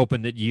really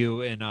hoping that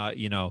you and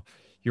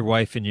your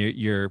wife and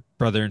your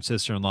brother and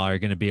sister-in-law are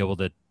going to be able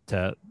to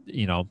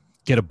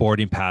get a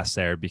boarding pass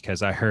there,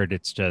 because I heard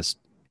it's just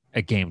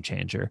a game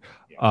changer.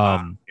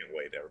 Can't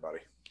wait, everybody.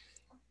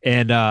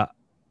 And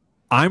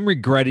I'm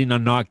regretting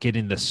on not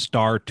getting the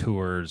Star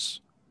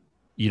Tours,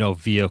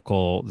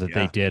 vehicle that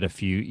they did a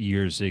few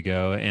years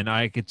ago. And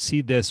I could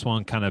see this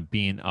one kind of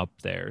being up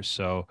there.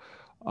 So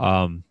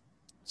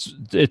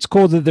it's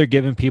cool that they're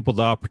giving people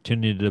the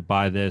opportunity to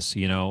buy this,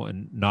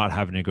 and not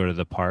having to go to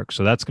the park.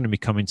 So that's going to be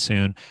coming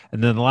soon.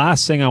 And then the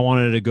last thing I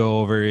wanted to go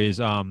over is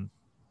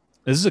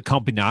this is a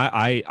company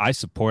I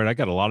support. I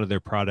got a lot of their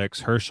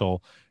products.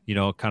 Herschel,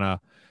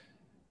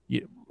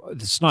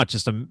 it's not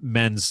just a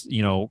men's,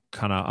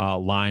 kind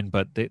of line,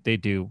 but they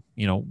do,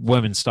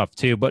 women's stuff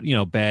too. But,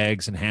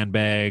 bags and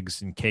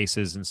handbags and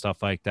cases and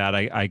stuff like that.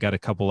 I got a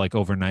couple like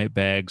overnight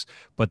bags,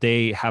 but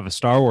they have a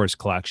Star Wars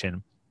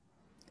collection.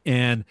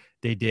 And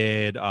they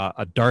did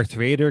a Darth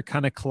Vader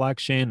kind of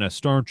collection, a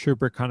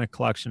Stormtrooper kind of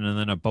collection, and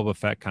then a Boba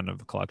Fett kind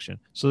of collection.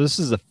 So this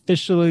is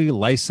officially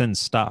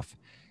licensed stuff.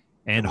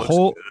 And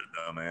good,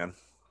 though, man.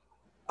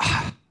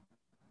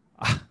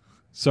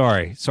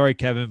 Sorry,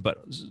 Kevin,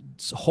 but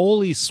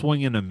holy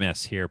swing and a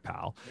miss here,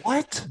 pal.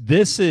 What?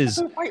 This is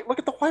look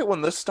at the white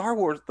one. The Star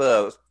Wars,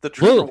 the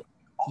trooper.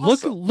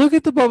 Awesome. Look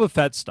at the Boba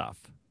Fett stuff.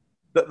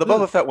 The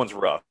Boba Fett one's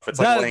rough. It's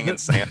like laying in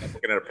sand. I'm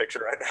looking at a picture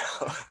right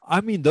now.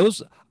 I mean,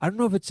 those, I don't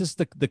know if it's just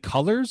the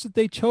colors that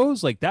they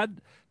chose, like that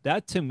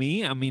to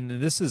me, I mean,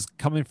 this is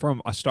coming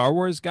from a Star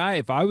Wars guy.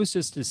 If I was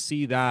just to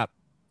see that,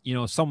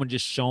 someone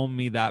just showing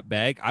me that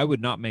bag, I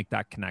would not make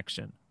that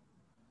connection.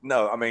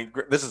 No, I mean,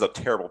 this is a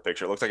terrible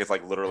picture. It looks like it's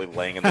like literally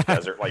laying in the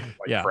desert, like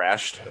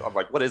crashed. I'm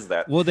like, what is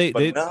that? Well, the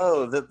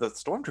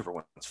Stormtrooper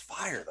one's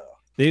fire though.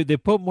 They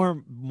put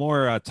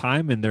more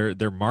time in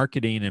their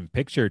marketing and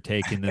picture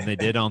taking than they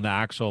did on the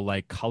actual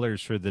like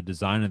colors for the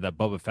design of that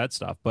Boba Fett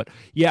stuff. But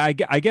yeah,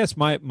 I guess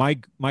my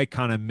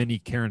kind of mini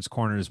Karen's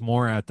corner is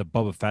more at the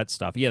Boba Fett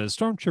stuff. Yeah, the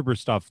Stormtrooper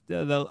stuff,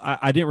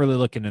 I didn't really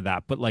look into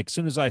that. But like as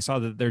soon as I saw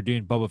that they're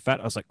doing Boba Fett,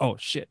 I was like, oh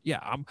shit, yeah,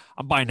 I'm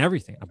buying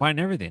everything.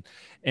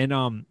 And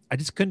I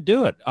just couldn't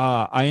do it.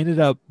 I ended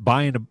up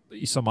buying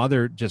some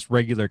other just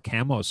regular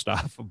camo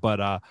stuff.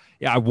 But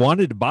yeah, I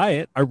wanted to buy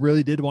it. I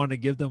really did want to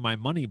give them my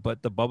money, but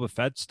the Boba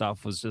Fett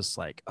stuff was just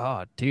like,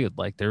 oh dude,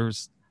 like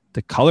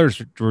the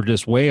colors were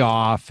just way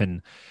off.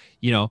 And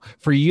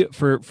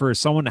for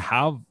someone to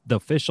have the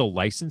official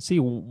licensee,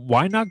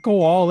 why not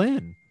go all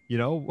in?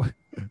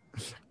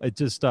 It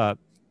just I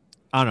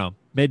don't know,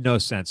 made no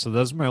sense. So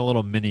those are my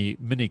little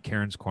mini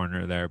Karen's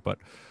corner there. But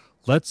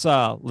let's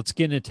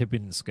get into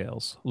tipping the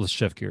scales. Let's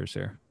shift gears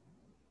here.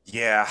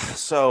 Yeah,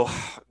 so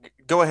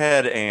go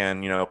ahead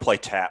and play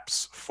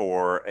taps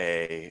for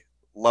a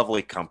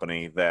lovely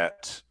company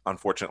that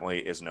unfortunately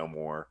is no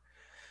more.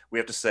 we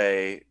have to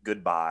say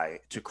goodbye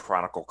to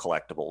Chronicle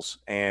Collectibles.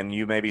 And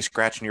you may be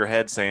scratching your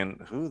head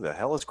saying, who the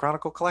hell is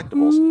Chronicle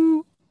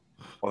Collectibles?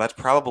 Well, that's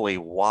probably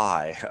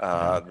why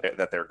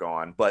that they're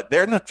gone. But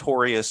they're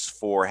notorious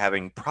for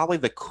having probably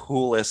the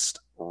coolest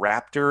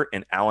Raptor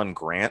and Alan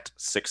Grant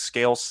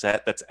 6-scale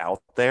set that's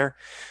out there.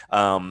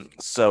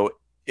 So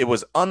it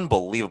was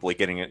unbelievably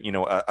getting a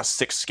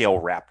 6-scale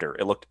Raptor.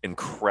 It looked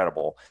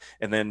incredible.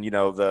 And then,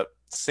 the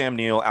Sam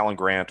Neill, Alan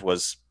Grant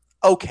was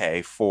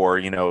okay for,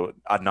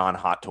 a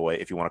non-hot toy,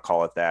 if you want to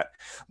call it that.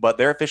 But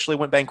they officially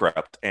went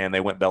bankrupt and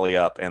they went belly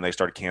up and they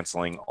started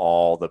canceling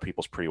all the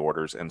people's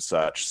pre-orders and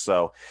such.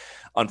 So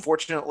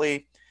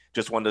unfortunately,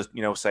 just wanted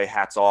to, say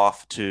hats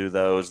off to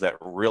those that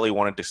really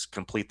wanted to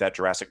complete that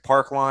Jurassic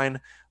Park line.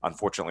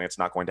 Unfortunately, it's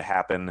not going to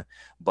happen,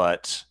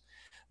 but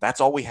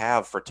that's all we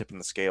have for tipping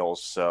the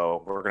scales.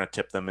 So we're going to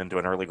tip them into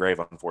an early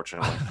grave,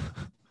 unfortunately.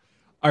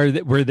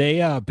 Were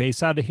they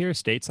based out of here,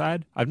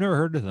 stateside? I've never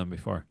heard of them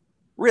before.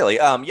 Really?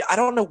 Yeah, I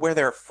don't know where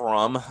they're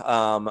from.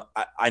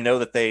 I know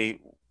that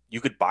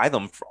you could buy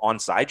them on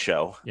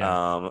Sideshow,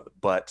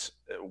 but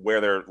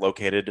where they're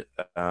located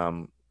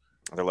in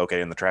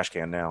the trash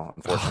can now,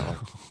 unfortunately.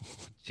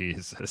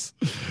 Jesus.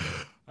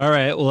 All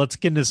right. Well, let's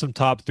get into some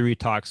top 3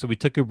 talks. So we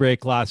took a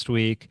break last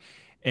week.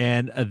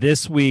 And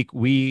this week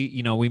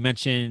we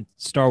mentioned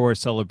Star Wars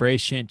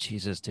Celebration.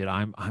 Jesus, dude,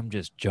 I'm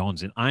just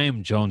jonesing. I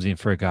am jonesing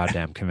for a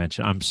goddamn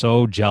convention. I'm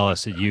so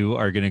jealous that you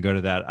are going to go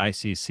to that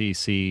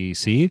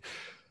ICCCC.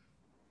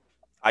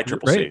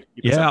 ICCC.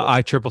 Yeah,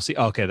 ICCC.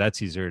 Okay,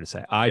 that's easier to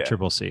say.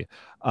 ICCC.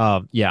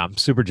 Yeah, I'm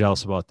super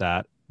jealous about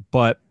that.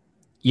 But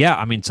yeah,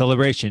 I mean,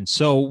 Celebration.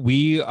 So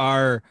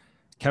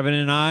Kevin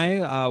and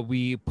I,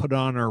 we put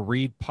on our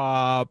Reed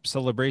Pop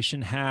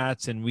Celebration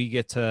hats, and we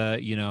get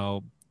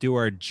to, do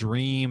our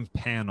dream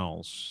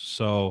panels.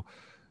 So,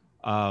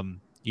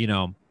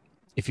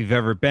 if you've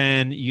ever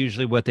been,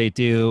 usually what they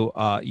do,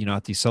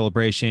 at these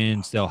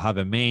celebrations, they'll have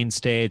a main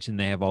stage and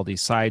they have all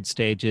these side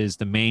stages.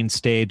 The main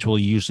stage will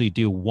usually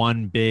do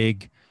one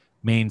big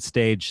main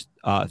stage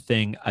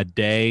thing a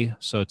day.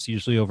 So it's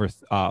usually over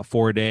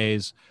 4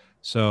 days.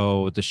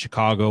 So the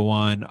Chicago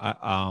one,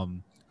 I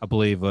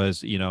believe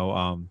was,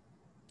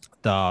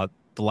 the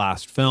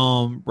last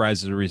film,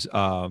 Rise of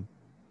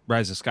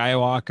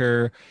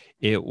Skywalker.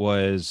 It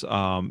was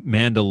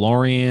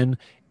Mandalorian.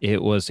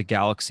 It was The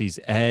Galaxy's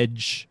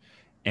Edge.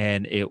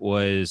 And it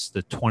was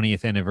the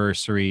 20th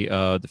anniversary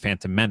of The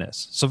Phantom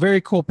Menace. So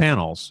very cool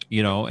panels,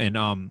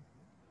 and,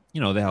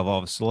 they have all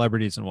the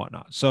celebrities and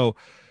whatnot. So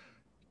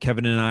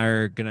Kevin and I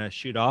are going to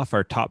shoot off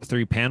our top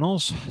 3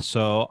 panels.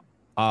 So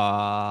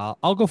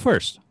I'll go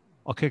first.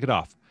 I'll kick it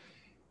off.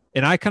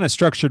 And I kind of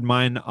structured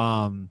mine,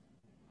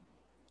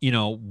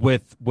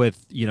 with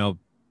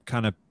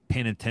kind of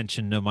paying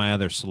attention to my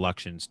other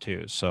selections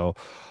too. So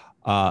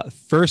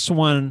first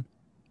one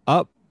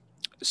up,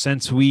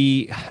 since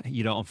we,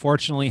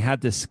 unfortunately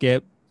had to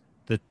skip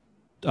the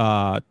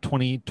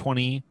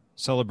 2020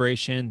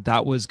 celebration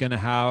that was going to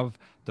have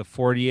the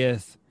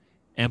 40th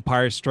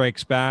Empire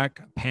Strikes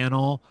Back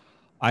panel,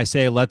 I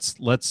say let's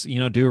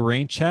do a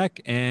rain check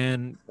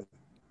and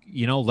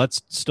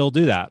let's still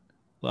do that.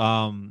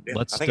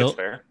 Let's I think it's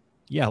fair.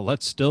 Yeah,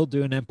 let's still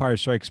do an Empire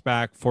Strikes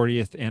Back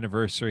 40th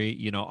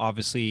anniversary.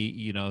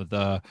 Obviously,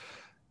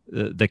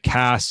 the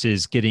cast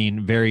is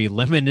getting very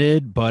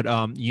limited, but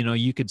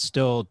you could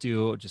still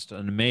do just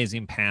an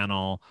amazing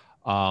panel,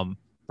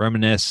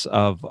 reminisce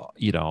of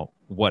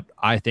what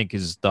I think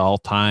is the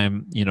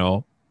all-time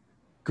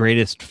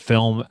greatest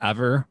film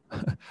ever.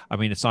 I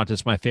mean, it's not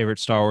just my favorite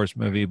Star Wars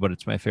movie, but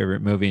it's my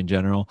favorite movie in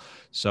general.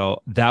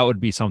 So that would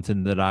be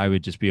something that I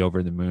would just be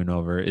over the moon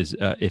over, is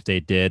if they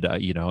did,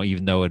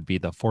 even though it'd be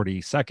the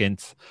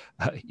 42nd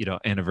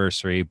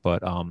anniversary,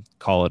 but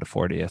call it a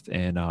 40th,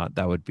 and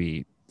that would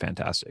be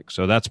fantastic.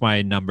 So that's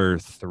my number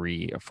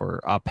 3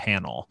 for a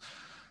panel.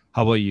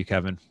 How about you,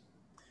 Kevin?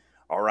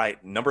 All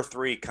right, number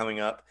 3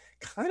 coming up,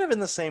 kind of in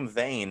the same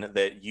vein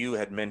that you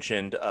had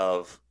mentioned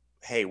of,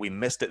 hey, we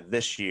missed it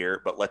this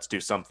year, but let's do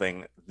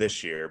something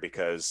this year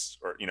because,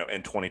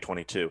 in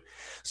 2022.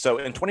 So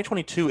in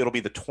 2022, it'll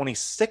be the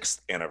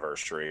 26th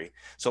anniversary.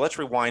 So let's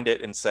rewind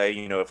it and say,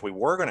 if we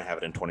were going to have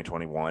it in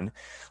 2021,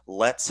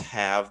 let's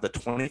have the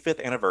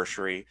 25th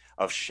anniversary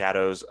of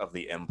Shadows of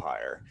the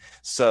Empire.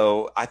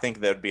 So I think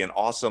that'd be an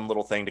awesome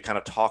little thing to kind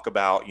of talk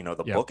about,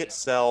 the book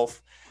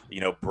itself,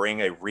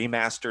 bring a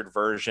remastered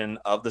version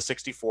of the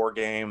 64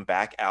 game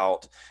back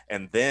out.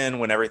 And then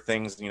when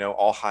everything's,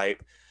 all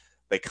hype,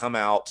 they come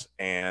out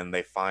and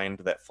they find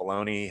that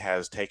Filoni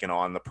has taken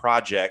on the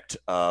project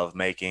of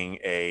making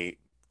a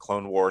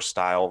Clone Wars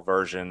style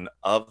version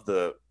of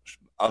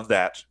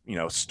that,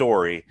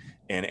 story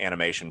in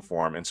animation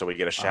form. And so we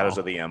get a Shadows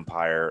of the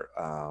Empire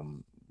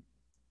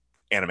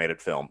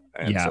animated film.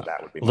 And so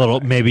that would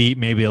be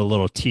maybe a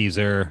little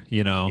teaser,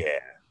 Yeah.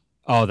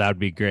 Oh, that'd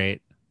be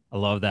great. I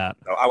love that.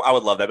 I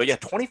would love that. But yeah,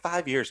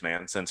 25 years,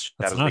 man, since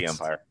Shadows of the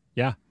Empire.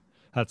 Yeah.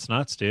 That's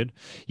nuts, dude.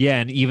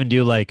 Yeah. And even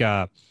do like,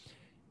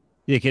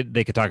 they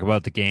could talk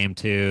about the game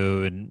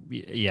too, and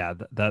yeah,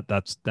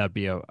 that'd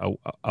be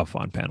a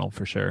fun panel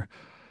for sure.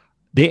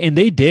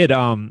 They did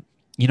I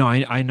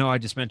know I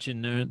just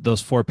mentioned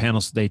those 4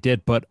 panels they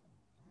did, but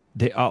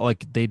they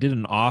did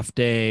an off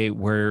day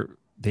where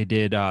they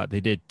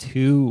did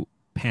 2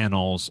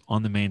 panels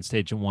on the main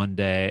stage in one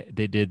day.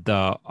 They did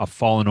a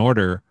Fallen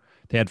Order.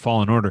 They had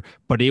Fallen Order,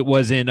 but it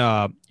wasn't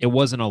a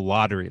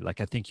lottery.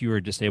 Like I think you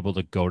were just able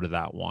to go to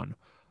that one.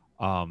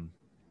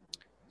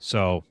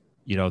 So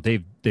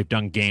they've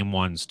done game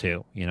ones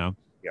too. Yeah.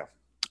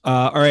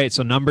 All right.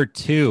 So number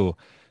 2.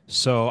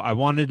 So I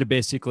wanted to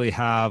basically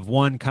have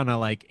one kind of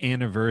like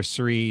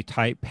anniversary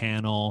type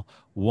panel,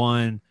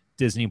 one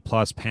Disney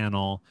Plus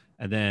panel,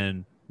 and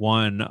then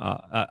one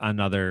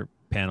another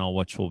panel,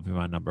 which will be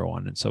my number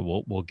 1. And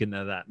so we'll get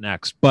into that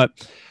next. But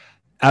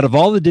out of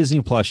all the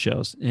Disney Plus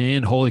shows,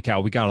 and holy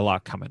cow, we got a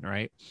lot coming,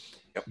 right?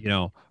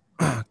 Yep.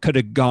 Could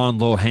have gone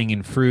low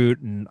hanging fruit,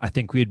 and I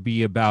think we'd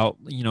be about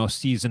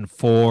season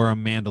 4 of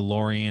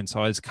Mandalorian.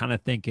 So I was kind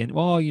of thinking,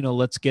 well,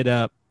 let's get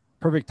a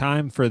perfect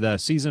time for the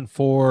season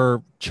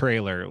 4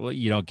 trailer.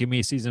 Give me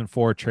a season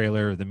 4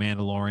 trailer of The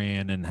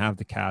Mandalorian and have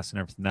the cast and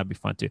everything. That'd be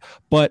fun too.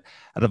 But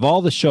out of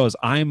all the shows,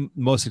 I'm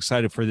most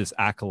excited for this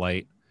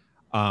Acolyte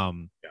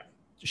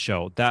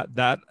show.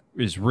 That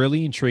is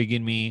really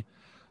intriguing me.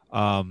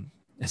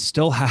 I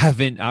still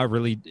haven't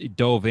really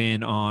dove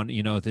in on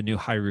the new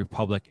High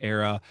Republic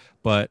era,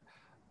 but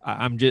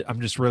I'm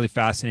just really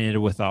fascinated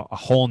with a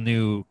whole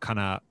new kind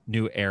of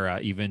new era,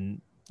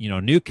 even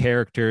new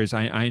characters.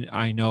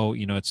 I know,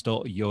 it's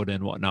still Yoda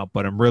and whatnot,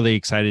 but I'm really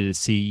excited to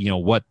see,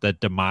 what the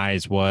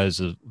demise was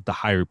of the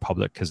High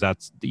Republic. Cause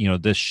that's,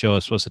 this show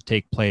is supposed to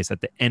take place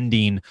at the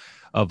ending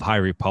of High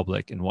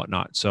Republic and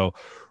whatnot. So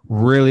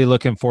really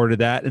looking forward to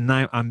that. And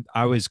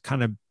I was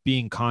kind of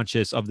being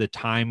conscious of the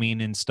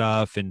timing and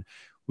stuff. And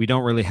we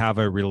don't really have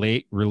a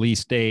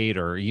release date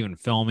or even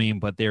filming,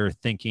 but they're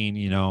thinking,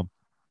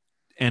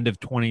 end of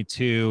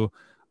 22,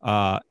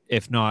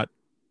 if not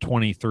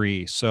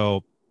 23.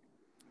 So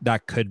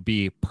that could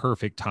be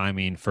perfect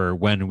timing for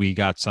when we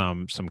got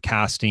some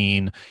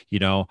casting,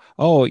 blah,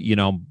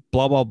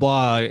 blah,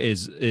 blah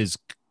is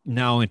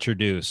now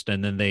introduced.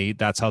 And then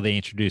that's how they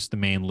introduced the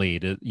main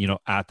lead,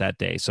 at that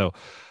day. So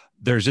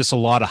there's just a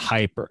lot of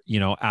hype,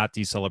 at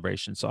these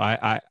celebrations. So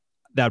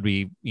that'd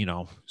be,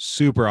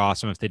 super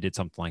awesome if they did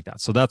something like that.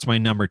 So that's my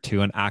number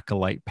 2, an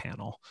Acolyte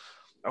panel.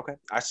 Okay.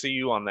 I see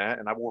you on that.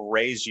 And I will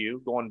raise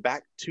you going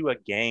back to a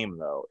game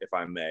though, if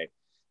I may,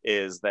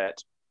 is that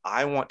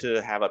I want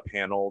to have a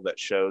panel that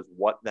shows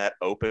what that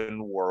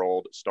open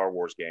world Star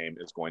Wars game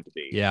is going to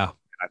be. Yeah.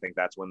 I think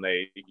that's when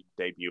they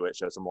debut it,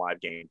 show some live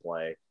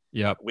gameplay.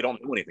 Yeah. We don't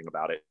know anything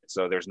about it.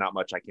 So there's not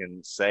much I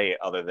can say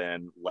other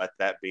than let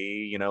that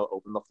be,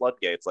 open the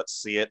floodgates.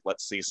 Let's see it.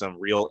 Let's see some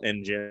real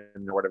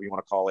engine or whatever you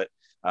want to call it.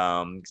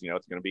 It's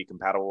going to be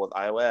compatible with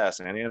iOS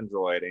and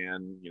Android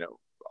and,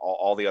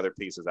 all the other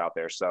pieces out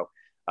there. So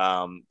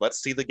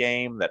let's see the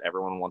game that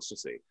everyone wants to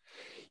see.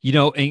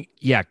 And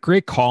yeah,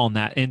 great call on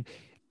that. And,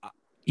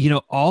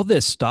 all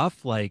this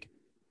stuff, like,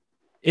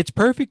 it's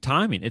perfect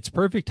timing. It's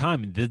perfect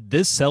timing.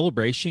 This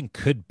celebration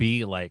could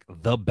be like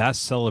the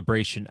best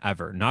celebration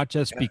ever, not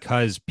just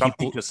because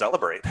people to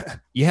celebrate.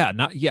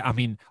 I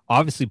mean,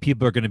 obviously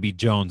people are going to be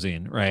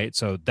jonesing, right?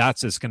 So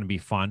that's just going to be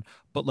fun.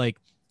 But like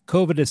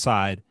COVID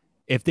aside,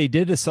 if they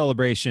did a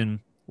celebration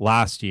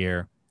last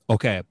year,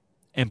 okay,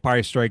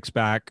 Empire Strikes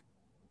Back,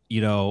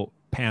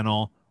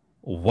 panel,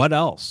 what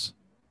else?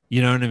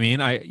 You know what I mean?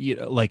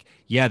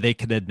 They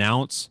could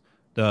announce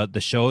the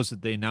shows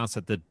that they announced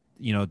at the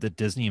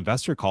Disney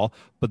investor call,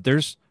 but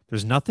there's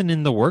nothing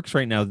in the works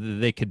right now that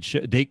they could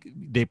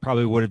they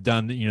probably would have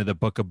done the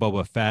Book of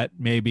Boba Fett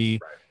maybe.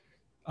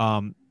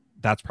 Right.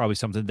 That's probably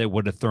something they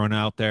would have thrown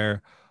out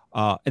there,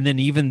 and then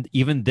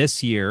even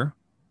this year,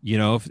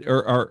 if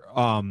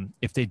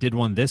they did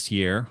one this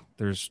year,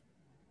 there's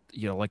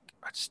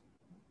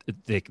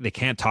they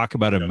can't talk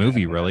about a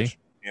movie really.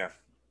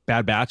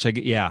 Bad Batch.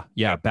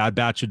 Bad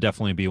Batch would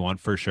definitely be one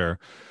for sure.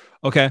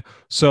 Okay,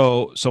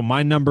 so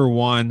my number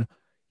 1,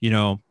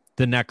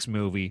 the next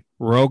movie,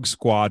 Rogue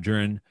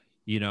Squadron,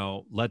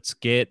 let's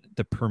get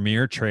the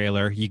premiere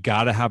trailer. You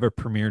got to have a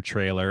premiere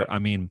trailer. I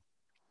mean,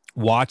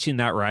 watching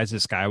that Rise of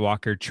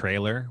Skywalker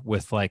trailer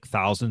with like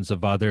thousands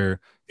of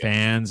other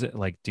fans,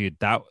 like, dude,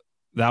 that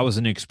was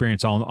an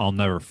experience I'll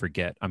never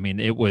forget. I mean,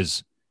 it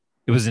was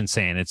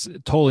insane. It's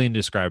totally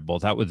indescribable.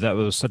 That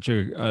was such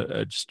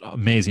a just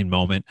amazing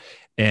moment.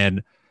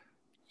 And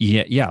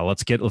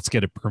let's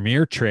get a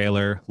premiere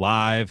trailer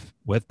live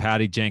with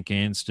Patty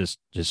Jenkins.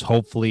 Just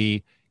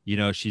hopefully,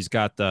 she's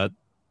got the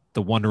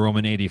Wonder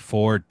Woman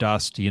 84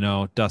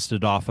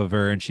 dusted off of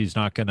her, and she's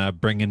not gonna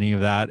bring any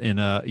of that in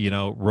a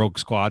Rogue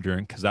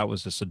Squadron, because that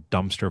was just a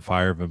dumpster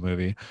fire of a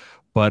movie.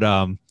 But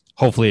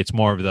hopefully it's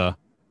more of the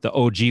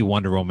OG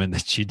Wonder Woman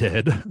that she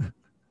did.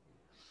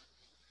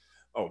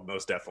 Oh,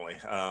 most definitely.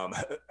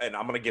 And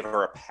I'm going to give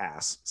her a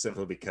pass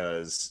simply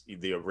because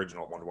the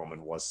original Wonder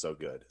Woman was so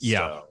good. Yeah.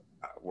 So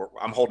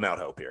I'm holding out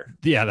hope here.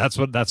 Yeah, that's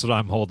what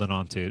I'm holding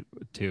on to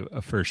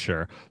for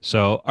sure.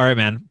 So, all right,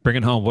 man, bring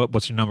it home.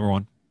 What's your number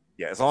 1?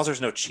 Yeah, as long as there's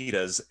no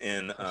cheetahs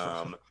in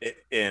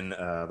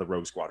the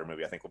Rogue Squadron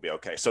movie, I think we'll be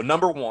okay. So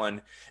number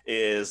one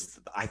is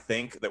I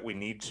think that we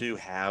need to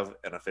have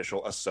an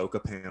official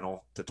Ahsoka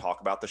panel to talk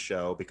about the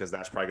show, because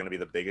that's probably going to be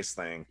the biggest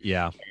thing.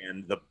 Yeah.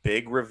 And the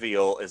big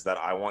reveal is that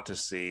I want to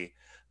see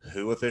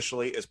who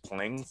officially is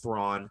playing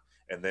Thrawn,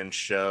 and then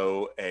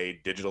show a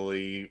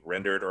digitally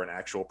rendered or an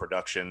actual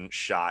production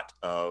shot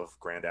of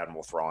Grand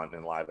Admiral Thrawn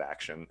in live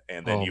action.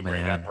 And then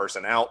bring that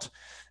person out.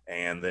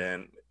 And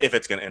then if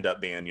it's going to end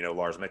up being,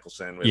 Lars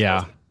Mikkelsen, which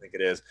I think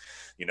it is,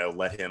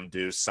 let him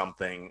do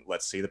something.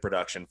 Let's see the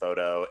production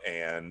photo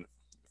and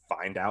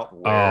find out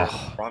where the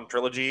Thrawn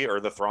trilogy or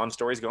the Thrawn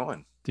story's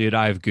going. Dude,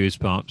 I have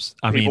goosebumps.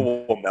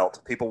 People will melt.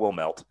 People will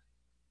melt.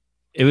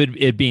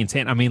 It'd be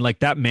insane. I mean, like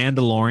that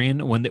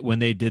Mandalorian, when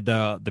they did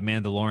the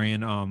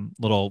Mandalorian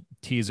little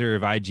teaser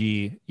of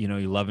IG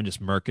 11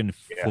 just murking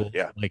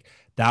like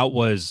that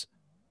was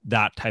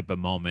that type of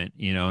moment,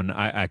 and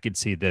I could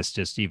see this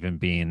just even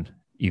being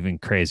even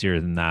crazier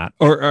than that,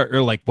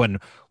 or like when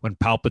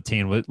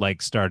Palpatine was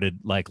like started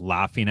like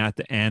laughing at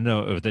the end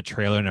of the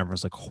trailer and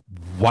everyone's like,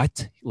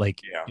 what?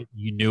 Like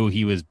you knew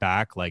he was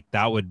back. Like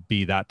that would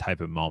be that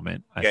type of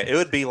moment. It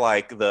would be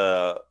like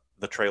the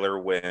trailer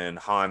when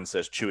Han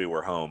says Chewie,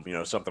 we're home,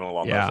 something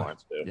along those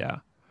lines too. Yeah.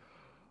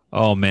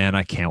 Oh man,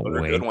 I can't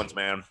wait. Good ones,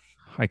 man.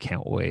 I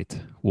can't wait.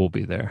 We'll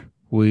be there.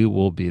 We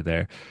will be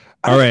there.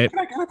 All right. Can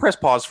I press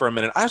pause for a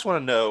minute? I just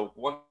want to know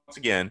once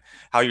again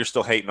how you're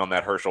still hating on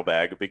that Herschel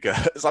bag,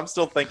 because I'm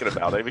still thinking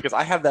about it, because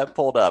I have that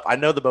pulled up. I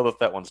know the Boba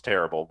Fett one's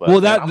terrible,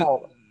 but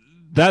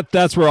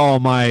that's where all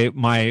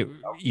my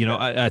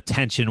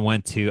attention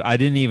went to. I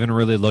didn't even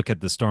really look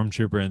at the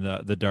Stormtrooper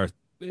and the Darth.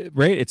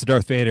 Right, it's a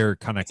Darth Vader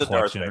kind of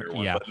collection. Darth Vader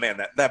one, but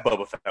man, that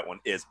Boba Fett one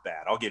is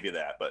bad. I'll give you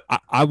that. But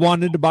I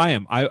wanted to buy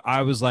him.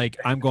 I was like,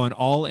 I'm going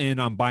all in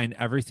on buying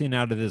everything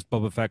out of this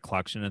Boba Fett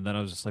collection, and then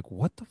I was just like,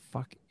 what the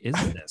fuck is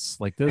this?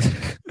 Like this,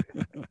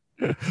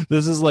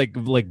 this is like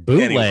bootleg.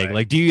 Anyway,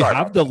 like, do you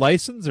have the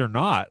license or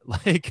not?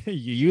 Like,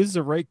 you use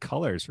the right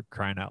colors, for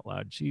crying out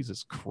loud.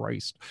 Jesus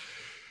Christ!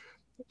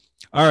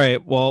 All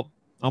right, well,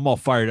 I'm all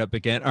fired up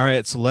again. All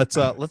right, so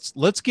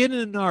let's get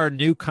in our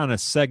new kind of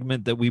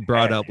segment that we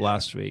brought up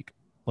last week.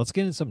 Let's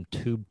get in some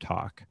tube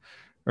talk.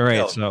 All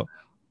right, so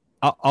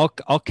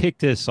I'll kick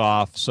this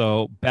off.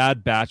 So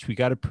Bad Batch, we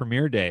got a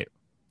premiere date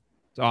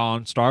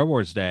on Star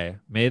Wars Day,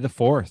 May the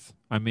 4th.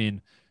 I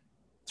mean,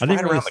 it's right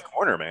around the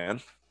corner,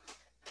 man.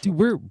 Dude,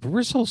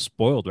 we're so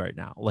spoiled right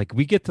now. Like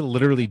we get to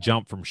literally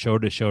jump from show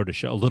to show to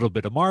show. A little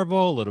bit of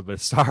Marvel, a little bit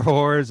of Star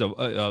Wars,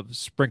 a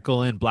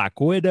sprinkle in Black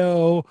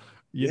Widow.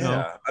 You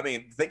know? I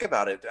mean, think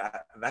about it.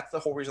 That's the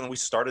whole reason we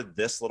started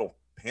this little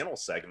panel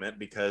segment,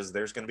 because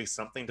there's going to be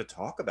something to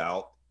talk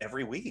about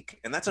every week.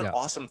 And that's an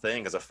awesome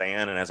thing as a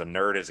fan and as a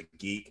nerd, as a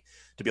geek,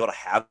 to be able to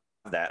have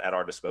that at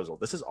our disposal.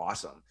 This is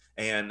awesome.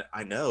 And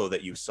I know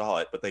that you saw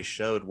it, but they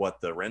showed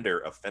what the render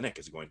of Fennec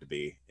is going to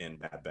be in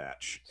Bad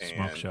Batch.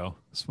 Smoke show.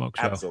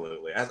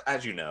 Absolutely.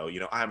 As you know,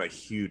 I'm a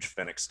huge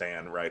Fennec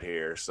stan right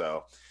here.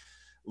 So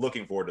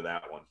looking forward to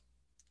that one.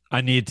 I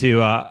need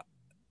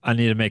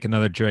to make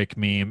another Drake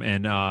meme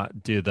and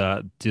do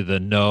the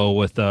no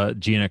with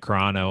Gina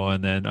Carano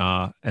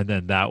and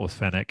then that with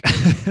Fennec.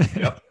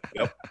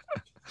 Yep.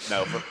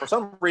 No, for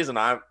some reason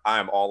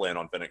I'm all in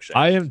on Fennec Shake.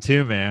 I am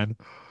too, man.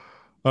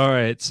 All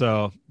right,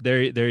 so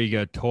there you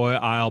go. Toy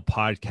Aisle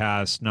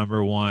Podcast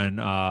number 1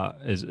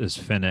 is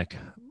Fennec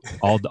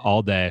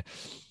all day.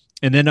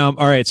 And then all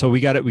right, so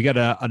we got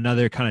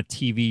another kind of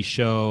TV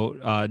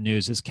show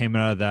news. This came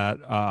out of that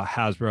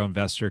Hasbro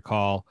investor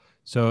call.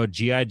 So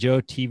G.I. Joe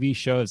TV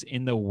show is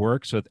in the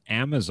works with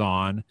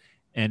Amazon,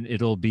 and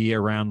it'll be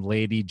around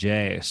Lady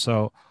J.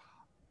 So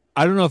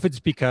I don't know if it's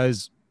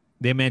because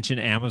they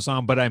mentioned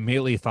Amazon, but I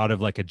immediately thought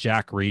of like a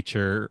Jack Ryan,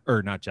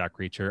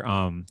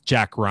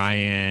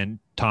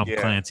 Tom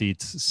Clancy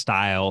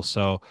style.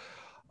 So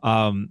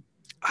I'm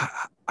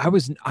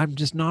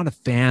just not a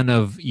fan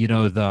of,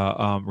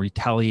 the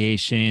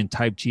retaliation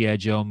type G.I.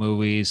 Joe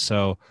movies.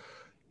 So,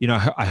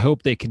 I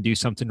hope they can do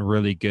something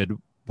really good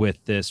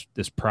with this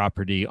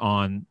property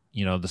on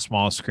the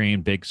small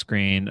screen, big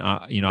screen.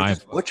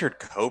 I've butchered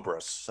Cobra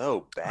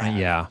so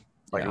bad.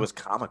 It was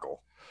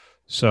comical.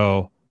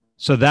 So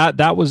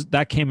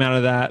that came out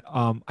of that.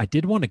 I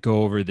did want to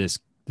go over this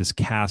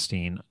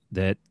casting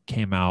that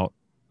came out,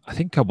 I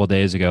think, a couple of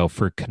days ago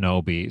for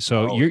Kenobi.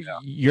 So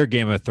you're a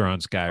Game of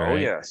Thrones guy, right? Oh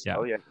yes. Yeah.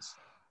 Oh yes.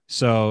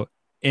 So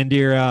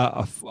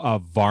Indira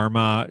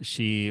Varma,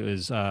 she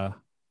was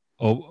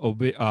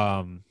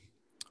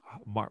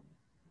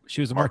she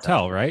was a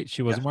Martell, right?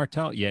 She was a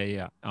Martell.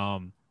 Yeah.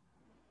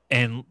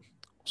 And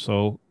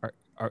so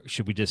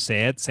should we just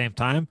say it at the same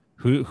time?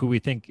 Who we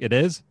think it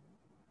is?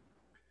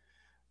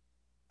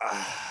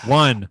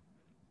 1,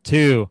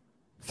 2,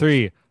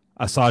 3.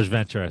 Asajj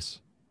Ventress.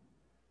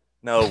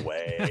 No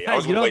way.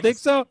 You don't think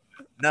so?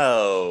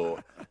 No.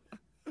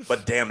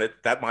 But damn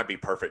it, that might be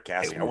perfect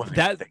casting. I wasn't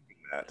thinking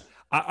that.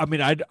 I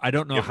mean, I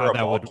don't know how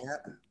that would.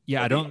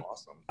 Yeah,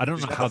 awesome. I don't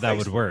know how that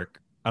would work.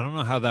 I don't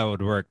know how that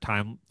would work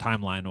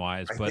timeline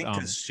wise. I but think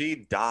because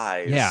she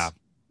dies. Yeah.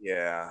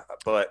 Yeah,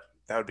 but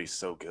That would be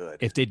so good.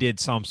 If they did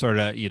some sort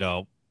of,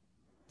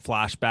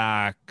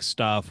 flashback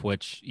stuff,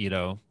 which,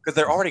 Because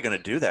they're already going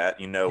to do that,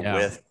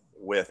 Yeah.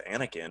 with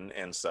Anakin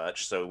and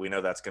such. So we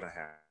know that's going to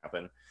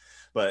happen.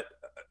 But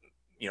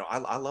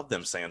I love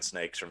them sand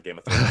snakes from Game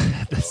of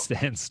Thrones. the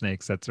sand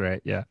snakes. That's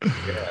right. Yeah.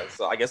 Yeah.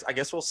 So I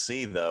guess we'll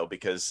see though,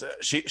 because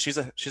she's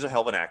a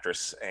hell of an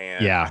actress,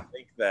 and Yeah. I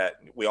think that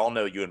we all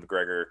know Ewan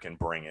McGregor can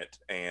bring it.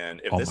 And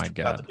if Oh this my turns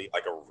out to God. be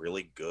like a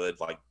really good,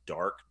 like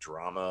dark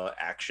drama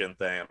action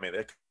thing, I mean,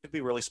 it could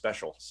be really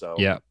special. So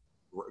Yeah.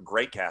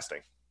 great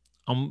casting.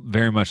 I'm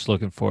very much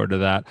looking forward to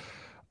that.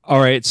 All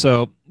right.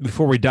 So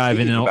before we dive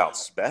Speaking in, about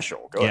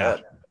special, go Yeah.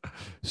 ahead.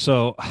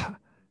 so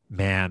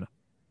man,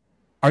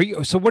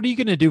 so what are you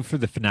going to do for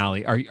the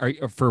finale? Are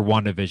for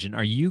WandaVision?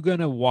 Are you going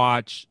to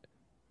watch,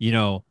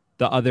 the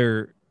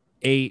other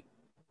 8,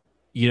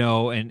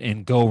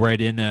 and go right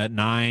in at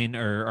 9,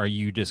 or are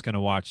you just going to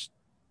watch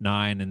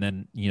 9 and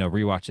then,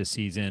 rewatch the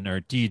season,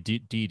 or do you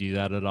do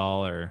that at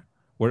all, or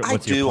what's I your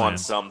do plan? on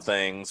some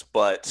things,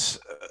 but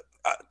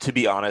to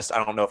be honest,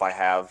 I don't know if I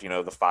have, the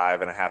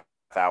 5.5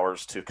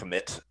 hours to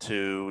commit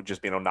to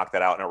just being able to knock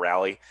that out in a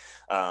rally.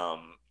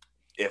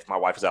 If my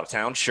wife is out of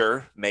town,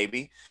 sure,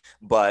 maybe.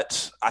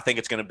 But I think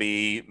it's going to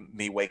be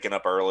me waking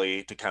up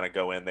early to kind of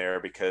go in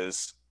there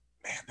because,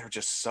 man, there's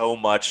just so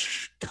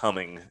much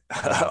coming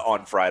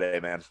on Friday,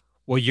 man.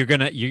 Well,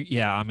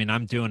 yeah, I mean,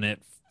 I'm doing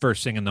it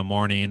first thing in the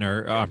morning,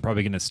 or I'm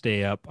probably going to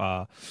stay up,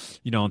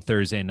 on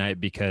Thursday night,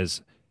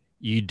 because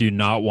you do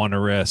not want to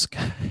risk,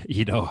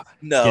 No,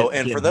 and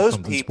getting for those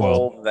something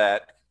people spoiled.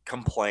 that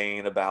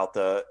complain about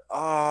the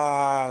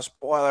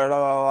spoiler, blah,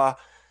 blah, blah,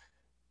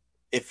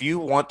 if you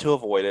want to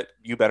avoid it,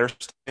 you better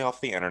stay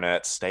off the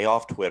internet, stay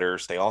off Twitter,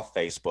 stay off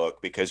Facebook,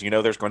 because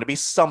there's going to be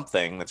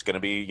something that's going to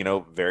be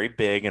very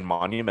big and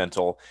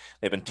monumental.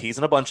 They've been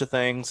teasing a bunch of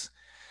things.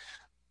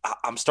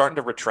 I'm starting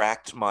to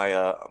retract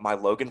my my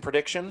Logan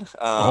prediction. Just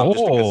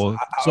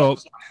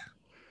because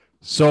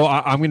So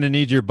I'm going to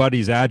need your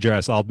buddy's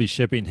address. I'll be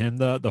shipping him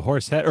the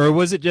horse head, or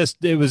was it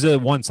was a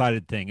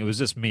one-sided thing? It was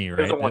just me, right?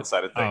 It was a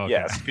one-sided thing. Oh, okay.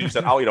 Yes, because you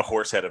said I'll eat a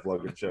horse head if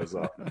Logan shows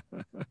up.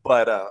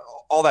 But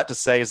all that to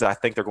say is that I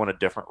think they're going a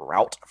different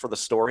route for the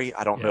story.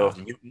 I don't know if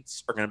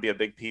mutants are going to be a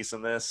big piece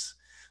in this,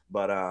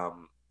 but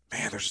man,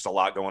 there's just a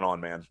lot going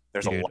on, man.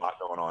 There's Dude. a lot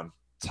going on.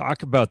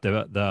 Talk about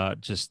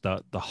the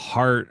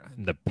heart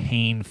and the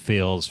pain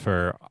feels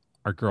for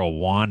our girl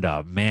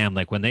Wanda, man.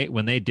 Like when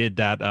they did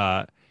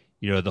that,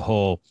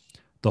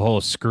 the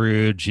whole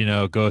Scrooge,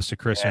 Ghost of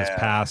Christmas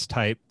Past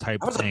type That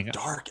was thing. a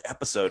dark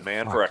episode,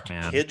 man. For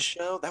a kid's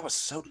show, that was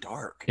so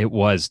dark. It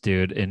was,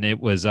 dude, and it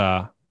was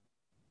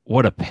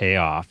what a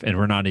payoff. And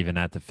we're not even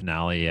at the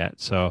finale yet.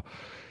 So,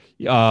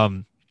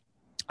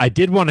 I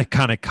did want to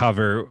kind of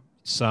cover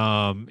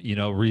some,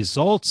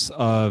 results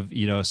of,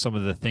 some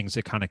of the things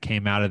that kind of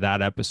came out of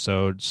that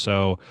episode.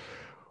 So,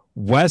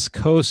 West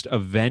Coast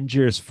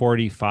Avengers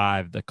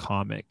 45, the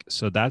comic.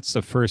 So that's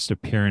the first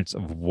appearance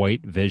of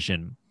White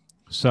Vision.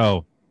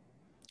 So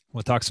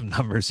we'll talk some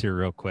numbers here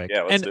real quick.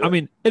 Yeah, and I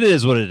mean, it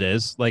is what it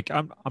is. Like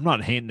I'm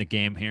not hating the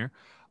game here.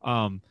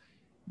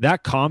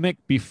 That comic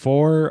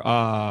before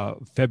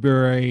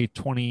February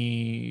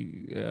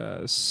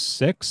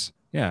 26.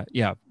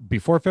 Yeah.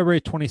 Before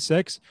February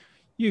 26,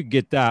 you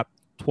get that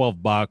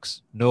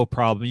 $12, no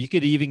problem. You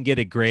could even get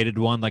a graded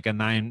one, like a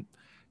 9,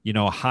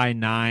 high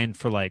 9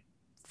 for like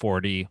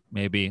 40,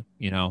 maybe.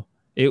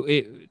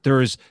 There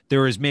was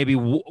maybe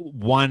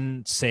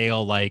one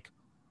sale like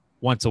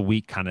once a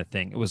week kind of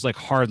thing. It was like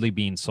hardly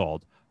being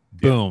sold.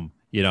 Boom.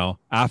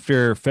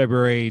 After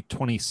February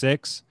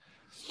 26,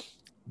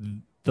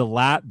 the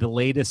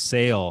latest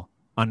sale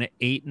on an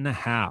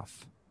 8.5,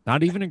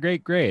 not even a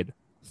great grade,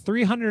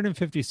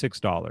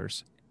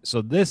 $356.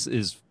 So this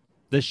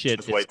shit.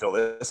 Just wait till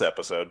this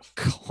episode.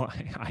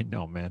 I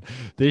know, man.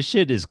 This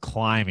shit is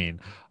climbing.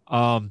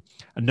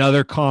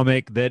 Another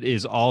comic that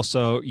is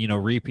also,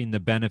 reaping the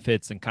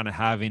benefits and kind of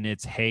having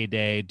its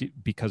heyday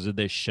because of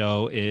this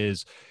show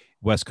is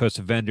West Coast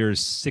Avengers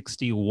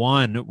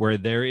 61, where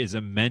there is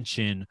a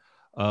mention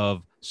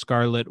of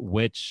Scarlet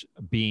Witch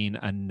being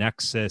a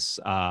Nexus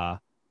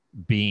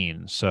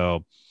being.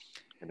 So,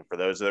 and for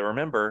those that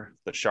remember,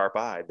 the sharp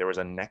eye, there was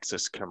a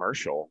Nexus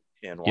commercial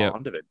in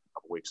WandaVision a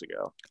couple weeks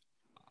ago.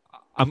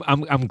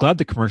 I'm glad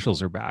the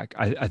commercials are back.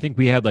 I think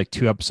we had like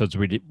 2 episodes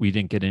where we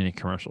didn't get any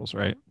commercials,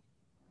 right?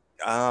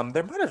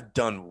 They might have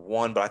done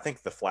one, but I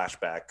think the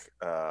flashback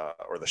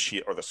or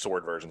the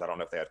sword versions, I don't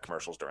know if they had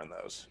commercials during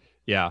those.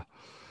 Yeah.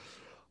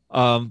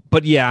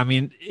 But yeah, I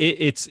mean,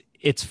 it's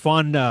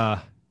fun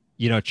to,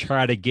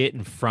 try to get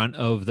in front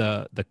of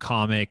the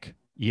comic,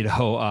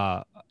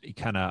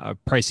 kind of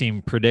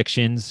pricing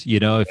predictions,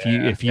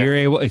 if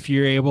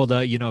you're able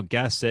to,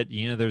 guess it,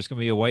 there's going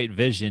to be a White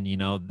Vision,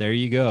 there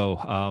you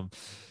go.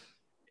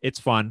 It's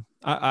fun.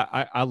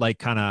 I like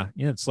kind of,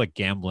 it's like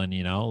gambling,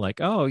 like,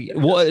 oh,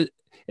 well,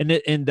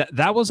 and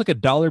that was like a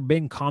dollar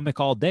bin comic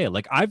all day.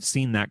 Like I've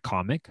seen that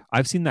comic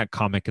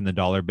in the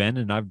dollar bin,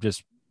 and I've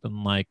just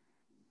been like,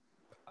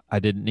 I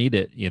didn't need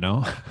it,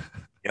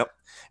 Yep.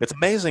 It's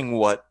amazing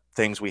what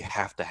things we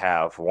have to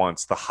have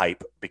once the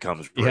hype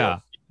becomes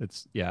real.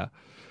 Yeah.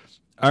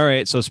 All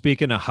right. So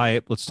speaking of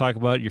hype, let's talk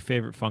about your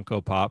favorite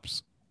Funko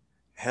Pops.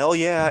 Hell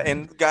yeah!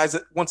 And guys,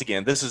 once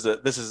again, this is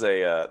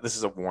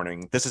a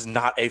warning. This is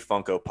not a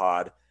Funko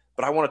pod,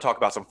 but I want to talk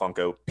about some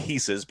Funko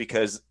pieces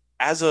because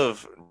as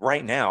of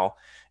right now,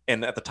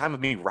 and at the time of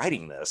me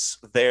writing this,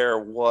 there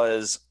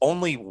was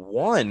only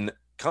one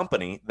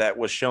company that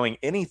was showing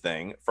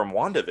anything from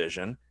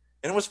WandaVision,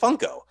 and it was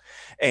Funko.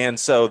 And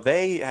so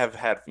they have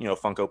had,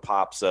 Funko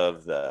Pops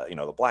of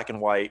the black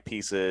and white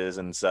pieces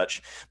and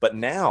such, but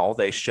now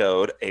they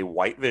showed a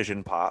White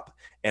Vision pop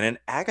and an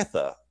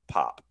Agatha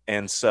pop.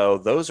 And so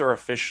those are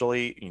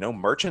officially,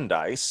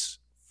 merchandise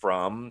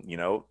from,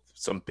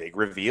 some big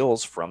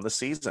reveals from the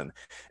season.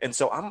 And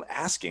so I'm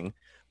asking,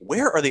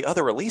 where are the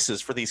other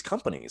releases for these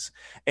companies?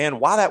 And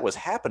while that was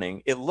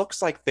happening, it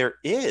looks like there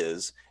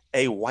is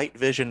a White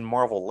Vision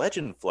Marvel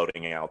Legend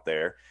floating out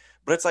there,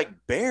 but it's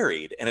like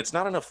buried and it's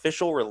not an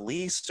official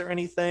release or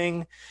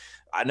anything.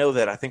 I know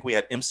that I think we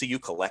had MCU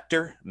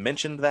Collector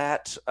mentioned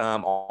that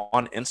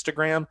on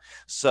Instagram.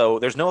 So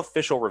there's no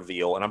official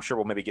reveal, and I'm sure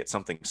we'll maybe get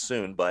something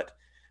soon, but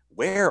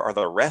where are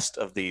the rest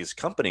of these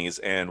companies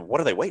and what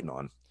are they waiting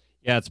on?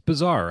 Yeah, it's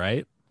bizarre,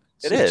 right?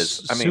 It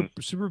is. I mean,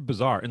 super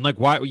bizarre. And like,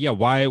 why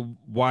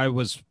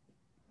was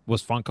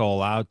Funko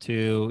allowed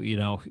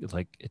to,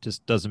 like, it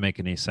just doesn't make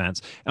any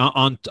sense.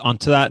 On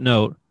to that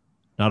note,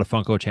 not a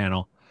Funko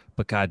channel,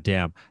 but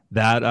goddamn,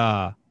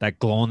 that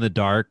glow in the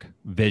dark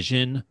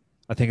Vision,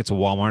 I think it's a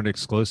Walmart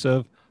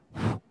exclusive.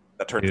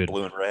 That turns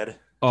blue and red.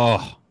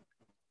 Oh,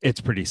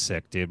 it's pretty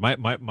sick, dude.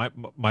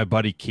 My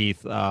buddy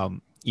Keith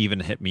even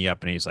hit me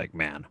up and he's like,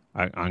 man,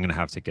 I'm gonna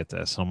have to get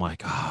this. And I'm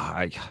like,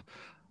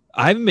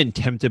 I haven't been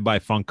tempted by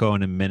Funko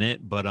in a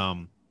minute, but I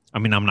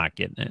mean, I'm not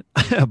getting it.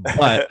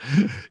 But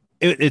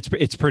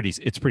it's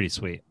pretty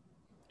sweet.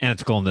 And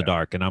it's glow in the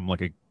dark, and I'm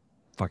like a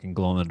fucking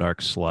glow in the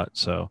dark slut.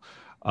 So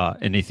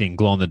anything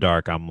glow in the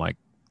dark, I'm like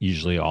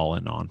usually all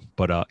in on.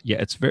 But yeah,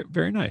 it's very,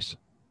 very nice.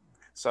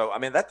 So, I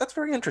mean, that's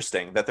very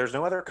interesting that there's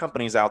no other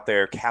companies out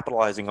there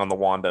capitalizing on the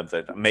Wanda.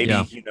 That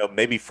maybe,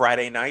 maybe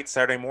Friday night,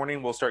 Saturday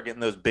morning, we'll start getting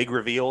those big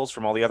reveals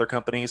from all the other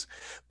companies,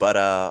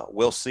 but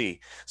we'll see.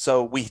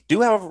 So we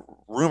do have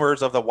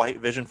rumors of the White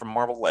Vision from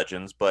Marvel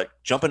Legends, but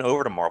jumping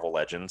over to Marvel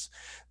Legends,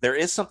 there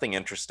is something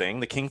interesting.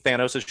 The King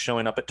Thanos is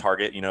showing up at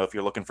Target. If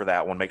you're looking for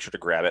that one, make sure to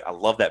grab it. I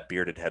love that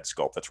bearded head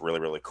sculpt. That's really,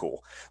 really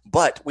cool.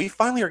 But we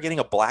finally are getting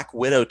a Black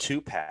Widow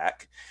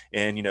 2-pack,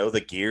 and,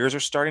 the gears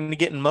are starting to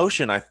get in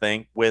motion, I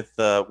think, with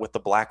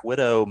the Black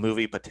Widow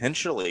movie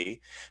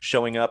potentially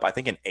showing up, I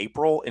think in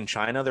April in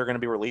China. They're going to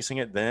be releasing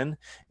it then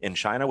in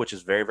China, which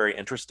is very, very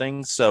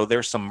interesting. So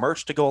there's some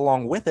merch to go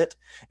along with it.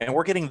 And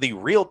we're getting the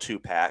real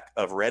 2-pack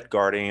of Red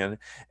Guardian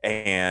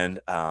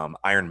and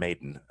Iron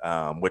Maiden,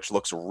 which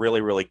looks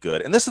really, really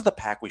good. And this is the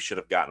pack we should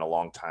have gotten a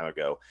long time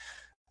ago.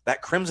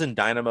 That Crimson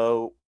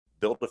Dynamo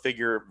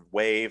Build-A-Figure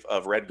wave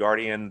of Red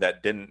Guardian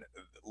that didn't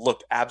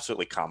look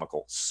absolutely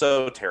comical.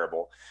 So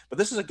terrible. But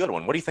this is a good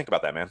one. What do you think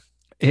about that, man?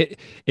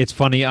 It's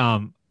funny.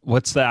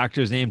 What's the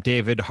actor's name?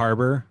 David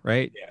Harbour,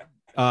 right?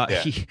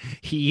 Yeah. He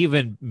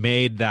even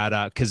made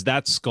that because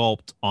that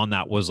sculpt on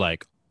that was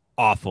like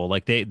awful.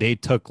 Like they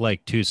took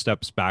like 2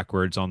 steps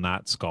backwards on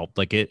that sculpt.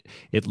 Like it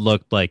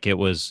looked like it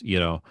was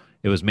it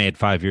was made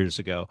 5 years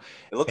ago.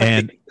 It looked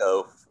like the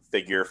Ego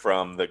figure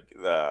from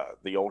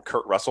the old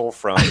Kurt Russell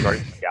from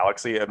Guardians of the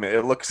Galaxy. I mean,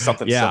 it looks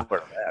something similar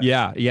to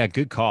that. Yeah,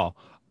 good call.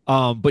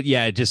 But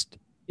yeah,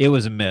 it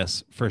was a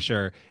miss for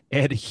sure.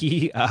 And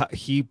he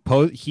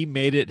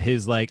made it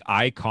his like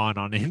icon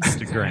on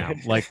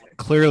Instagram, like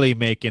clearly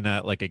making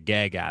a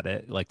gag at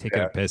it, like taking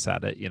a piss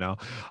at it,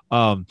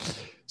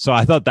 So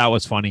I thought that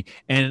was funny.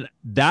 And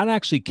that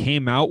actually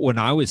came out when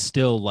I was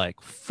still like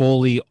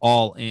fully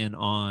all in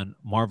on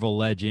Marvel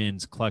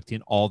Legends,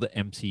 collecting all the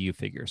MCU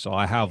figures. So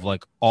I have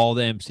like all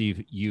the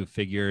MCU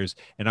figures,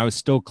 and I was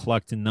still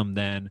collecting them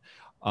then.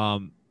 I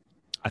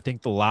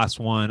think the last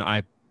one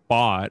I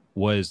bought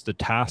was the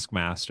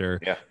Taskmaster.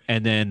 Yeah.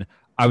 And then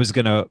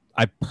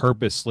I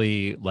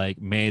purposely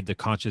like made the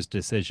conscious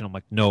decision. I'm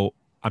like, no,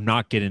 I'm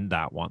not getting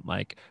that one.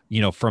 Like,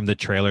 from the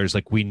trailers,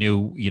 like we knew,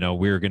 we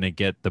were going to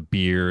get the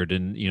beard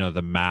and,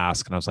 the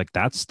mask. And I was like,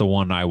 that's the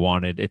one I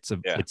wanted. It's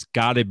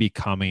got to be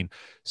coming.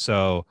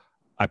 So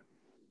I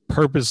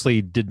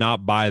purposely did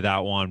not buy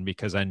that one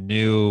because I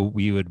knew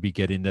we would be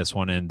getting this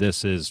one. And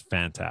this is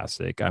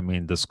fantastic. I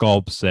mean, the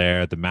sculpts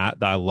there,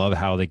 I love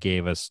how they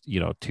gave us,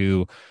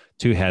 two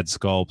head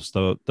sculpts.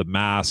 The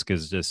mask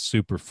is just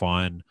super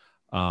fun.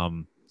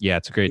 Yeah,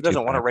 it's a great. Who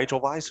doesn't want a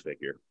Rachel Weisz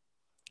figure?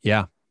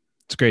 Yeah,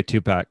 it's a great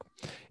 2-pack.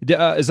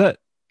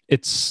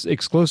 It's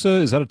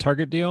exclusive? Is that a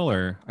Target deal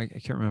or I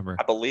can't remember?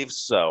 I believe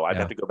so. I'd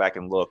have to go back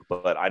and look,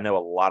 but I know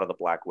a lot of the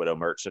Black Widow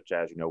merch, such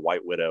as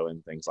White Widow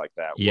and things like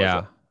that.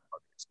 Yeah,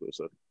 was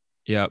exclusive.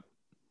 Yep.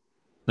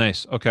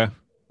 Nice. Okay.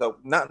 So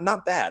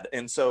not bad.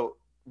 And so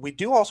we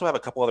do also have a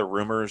couple other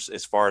rumors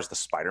as far as the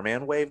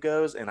Spider-Man wave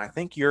goes, and I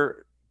think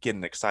you're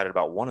getting excited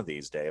about one of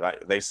these, Dave.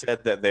 They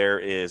said that there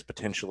is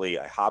potentially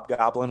a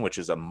Hobgoblin, which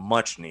is a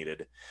much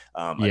needed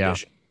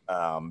addition.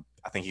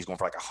 I think he's going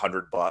for like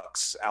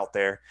 $100 out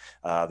there,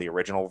 the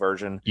original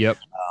version. Yep.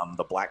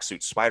 The black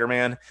suit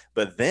Spider-Man.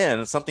 But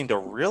then something to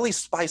really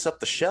spice up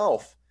the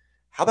shelf.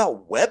 How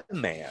about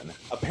Webman?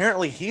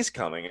 Apparently he's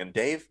coming. And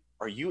Dave,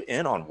 are you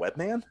in on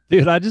Webman?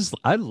 Dude,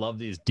 I love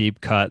these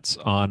deep cuts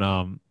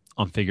on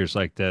figures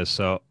like this.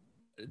 So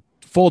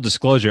full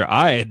disclosure,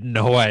 I had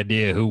no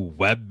idea who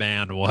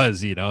Webman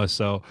was,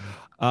 so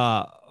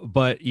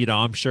but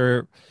I'm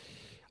sure,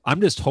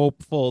 I'm just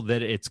hopeful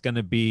that it's going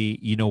to be,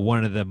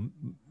 one of the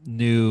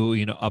new,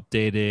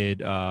 updated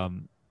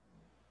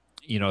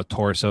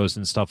torsos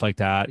and stuff like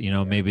that.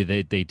 Maybe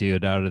they do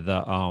it out of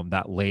the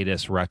that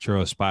latest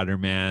retro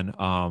Spider-Man,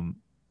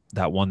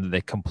 that one that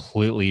they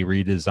completely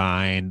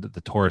redesigned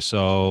the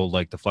torso,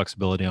 like the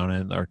flexibility on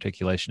it, the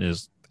articulation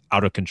is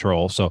out of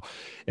control. So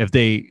if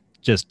they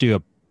just do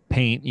a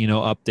paint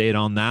update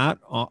on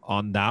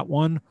that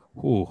one,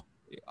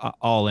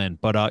 all in.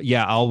 But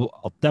yeah,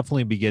 I'll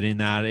definitely be getting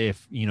that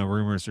if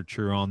rumors are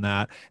true on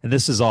that. And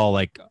this is all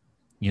like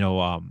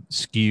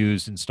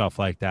SKUs and stuff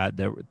like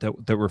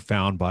that were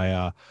found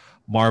by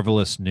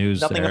Marvelous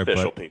News. Nothing there,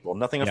 official, but, people.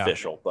 Nothing yeah.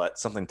 official, but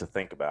something to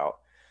think about.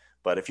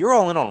 But if you're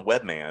all in on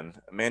Webman,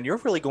 man, you're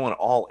really going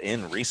all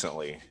in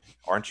recently,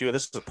 aren't you?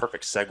 This is a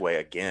perfect segue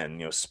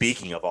again.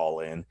 Speaking of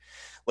all in,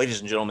 ladies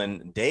and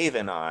gentlemen, Dave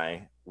and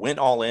I went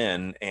all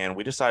in, and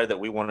we decided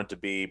that we wanted to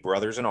be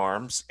brothers in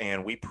arms,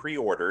 and we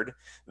pre-ordered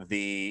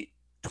the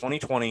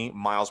 2020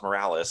 Miles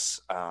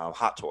Morales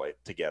hot toy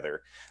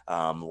together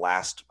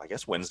last, I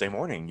guess, Wednesday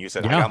morning. You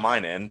said, I got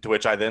mine in, to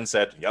which I then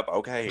said, yep,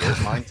 okay,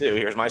 here's mine too.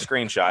 Here's my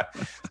screenshot.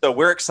 So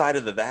we're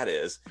excited that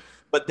is.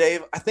 But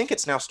Dave, I think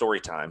it's now story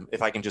time,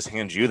 if I can just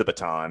hand you the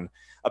baton.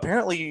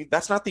 Apparently,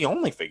 that's not the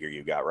only figure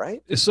you got,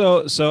 right?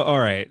 So all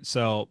right.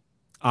 So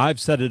I've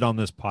said it on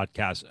this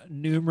podcast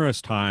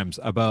numerous times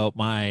about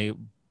my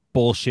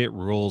bullshit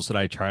rules that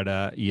I try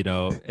to,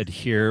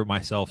 adhere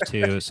myself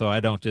to. So I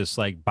don't just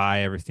like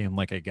buy everything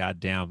like a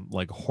goddamn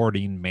like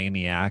hoarding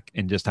maniac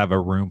and just have a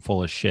room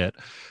full of shit.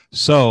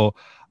 So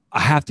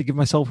I have to give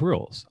myself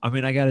rules. I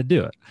mean, I got to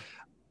do it.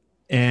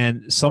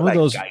 And some of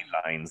those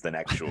guidelines than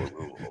actual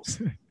rules.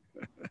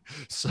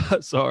 So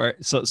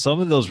some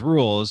of those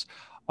rules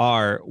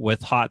are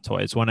with hot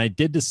toys. When I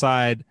did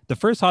decide, the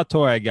first hot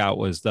toy I got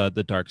was the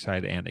Dark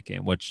Side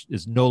Anakin, which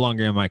is no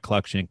longer in my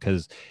collection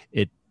because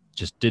it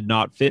just did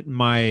not fit in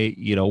my,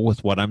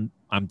 with what I'm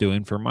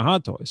doing for my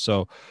hot toys.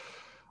 So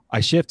I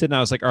shifted and I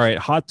was like, all right,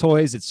 hot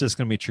toys, it's just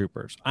going to be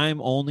Troopers.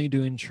 I'm only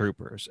doing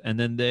Troopers. And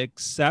then the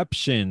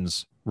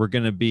exceptions were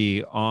going to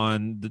be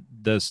on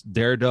this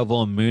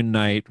Daredevil and Moon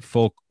Knight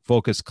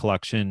Focus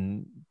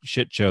Collection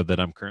shit show that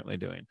I'm currently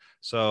doing.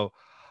 So,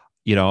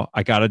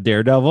 I got a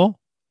Daredevil.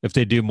 If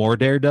they do more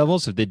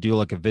Daredevils, if they do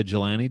like a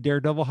vigilante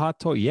Daredevil hot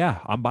toy, yeah,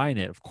 I'm buying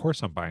it. Of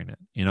course I'm buying it,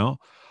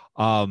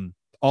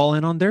 all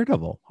in on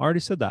Daredevil. I already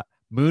said that.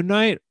 Moon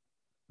Knight,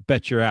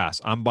 bet your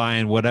ass. I'm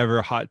buying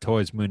whatever hot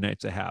toys Moon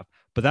Knights they have.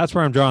 But that's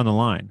where I'm drawing the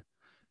line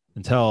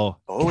until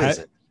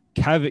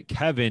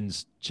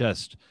Kevin's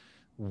just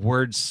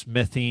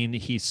wordsmithing.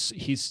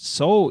 He's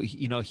so,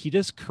 he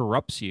just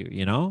corrupts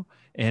you,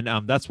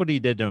 And that's what he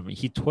did to me.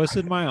 He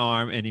twisted my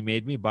arm and he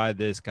made me buy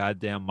this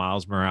goddamn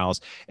Miles Morales.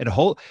 And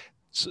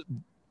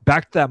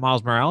back to that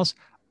Miles Morales,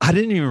 I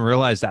didn't even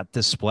realize that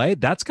display.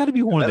 That's got to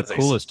be one of the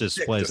coolest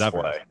displays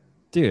ever.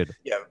 Dude.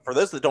 Yeah, for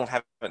those that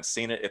haven't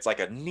seen it, it's like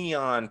a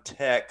neon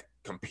tech,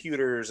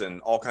 computers and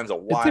all kinds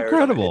of wires. It's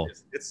incredible.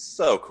 It's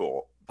so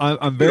cool.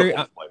 I'm very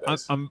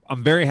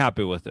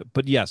happy with it.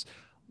 But yes,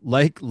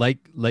 like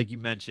you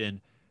mentioned,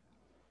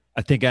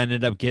 I think I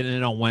ended up getting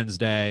it on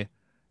Wednesday.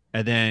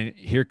 And then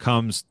here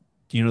comes,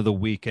 the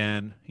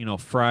weekend,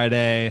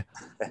 Friday.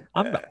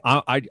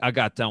 I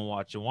got done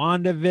watching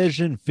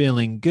WandaVision,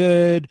 feeling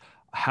good,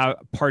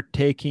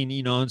 partaking,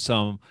 in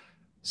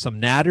some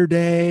natter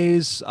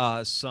days,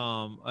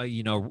 some,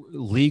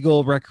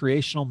 legal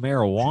recreational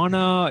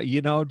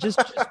marijuana,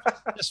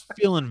 just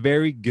feeling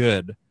very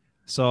good.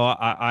 So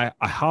I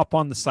hop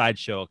on the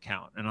Sideshow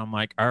account and I'm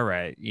like, all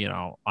right,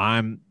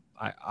 I'm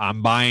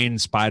buying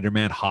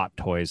Spider-Man hot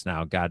toys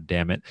now. God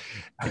damn it.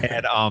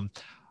 And,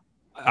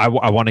 I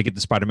want to get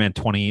the Spider-Man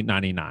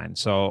 2099.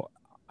 So,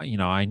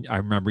 I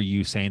remember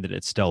you saying that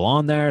it's still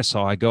on there.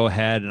 So I go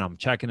ahead and I'm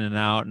checking it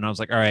out. And I was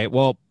like, all right,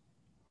 well,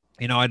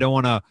 I don't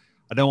want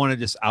to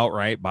just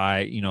outright buy,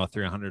 a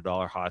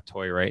 $300 hot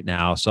toy right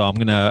now. So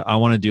I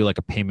want to do like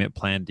a payment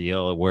plan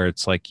deal where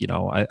it's like,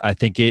 I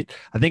think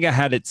I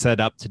had it set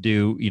up to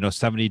do,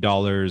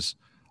 $70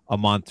 a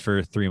month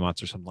for 3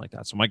 months or something like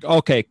that. So I'm like,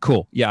 okay,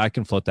 cool. Yeah, I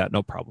can float that.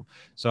 No problem.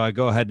 So I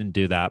go ahead and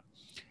do that.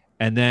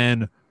 And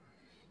then,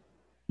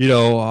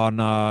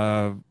 on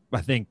I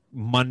think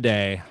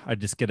Monday, I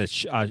just get a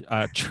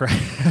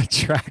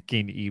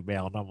tracking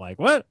email, and I'm like,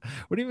 "What?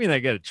 What do you mean I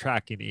get a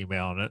tracking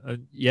email?"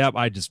 And yep,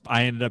 I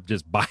ended up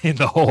just buying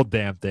the whole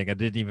damn thing. I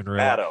didn't even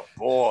realize.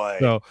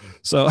 Attaboy.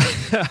 So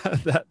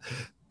that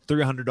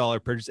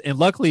 $300 purchase, and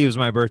luckily it was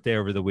my birthday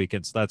over the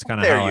weekend, so that's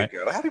kind of how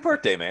go. Happy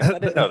birthday, man! I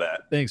didn't know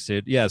that. Thanks,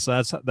 dude. Yeah,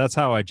 so that's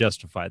how I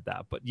justified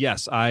that. But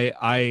yes,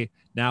 I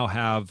now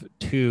have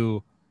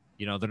two,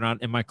 they're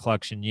not in my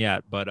collection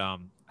yet, but I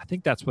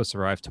think that's supposed to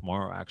arrive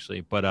tomorrow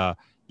actually. But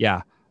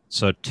yeah,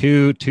 so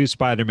two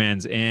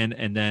Spider-Mans in,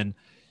 and then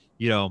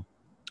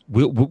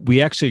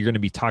we actually are going to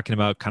be talking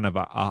about kind of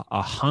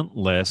a hunt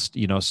list,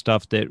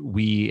 stuff that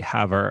we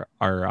have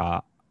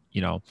our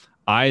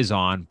eyes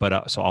on,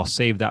 but so I'll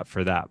save that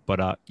for that.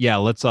 But yeah,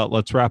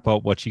 let's wrap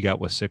up what you got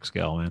with 6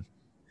 scale, man.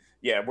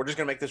 Yeah, we're just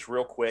going to make this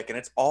real quick, and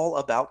it's all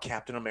about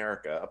Captain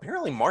America.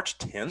 Apparently, March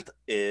 10th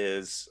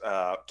is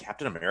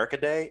Captain America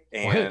Day,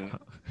 and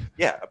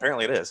yeah,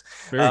 apparently it is.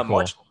 Very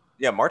cool.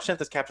 March 10th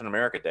is Captain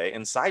America Day,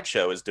 and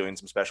Sideshow is doing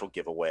some special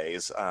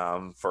giveaways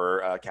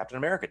for Captain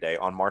America Day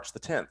on March the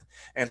 10th.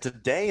 And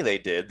today they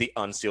did the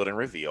unsealed and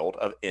revealed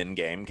of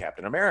in-game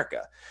Captain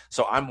America.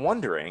 So I'm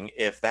wondering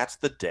if that's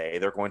the day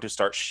they're going to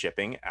start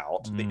shipping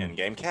out the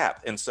in-game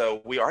Cap. And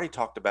so we already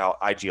talked about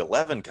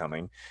IG-11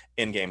 coming,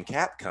 in-game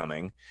Cap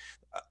coming.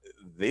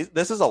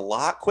 This is a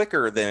lot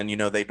quicker than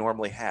they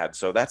normally had,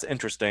 so that's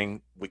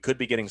interesting. We could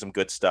be getting some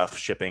good stuff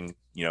shipping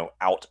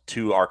out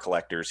to our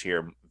collectors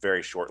here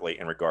very shortly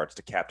in regards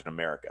to Captain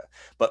America.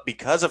 But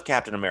because of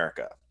Captain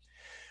America,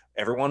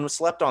 everyone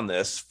slept on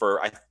this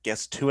for I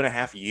guess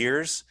 2.5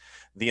 years.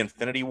 The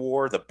Infinity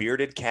War, the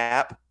bearded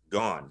Cap,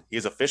 gone. He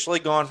is officially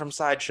gone from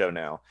Sideshow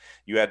now.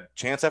 You had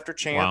chance after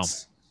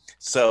chance. Wow.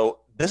 So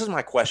this is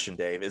my question,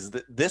 Dave: is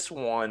this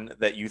one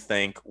that you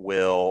think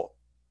will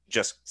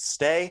just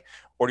stay,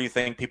 or do you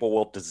think people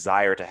will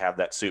desire to have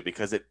that suit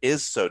because it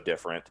is so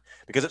different,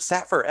 because it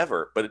sat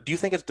forever? But do you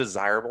think it's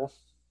desirable?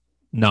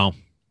 No.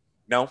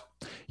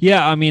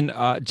 Yeah, I mean,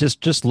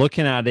 just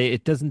looking at it,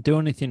 it doesn't do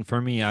anything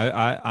for me.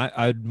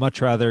 I'd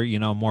much rather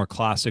more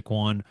classic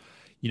one,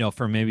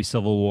 for maybe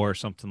Civil War or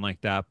something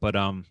like that. But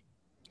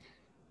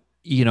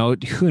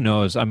who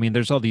knows? I mean,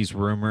 there's all these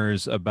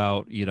rumors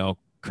about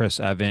Chris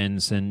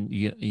Evans, and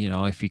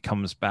if he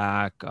comes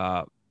back,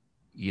 that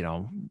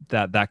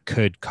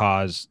could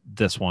cause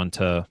this one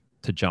to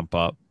jump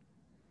up.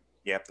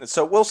 Yeah,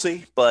 so we'll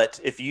see. But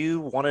if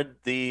you wanted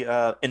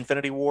the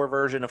Infinity War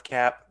version of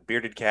Cap,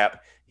 bearded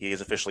Cap, he is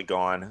officially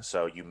gone.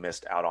 So you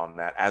missed out on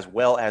that, as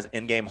well as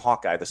in-game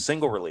Hawkeye. The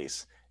single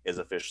release is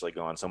officially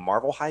gone. So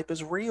Marvel hype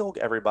is real,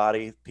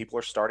 everybody. People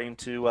are starting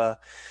to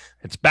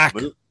it's back.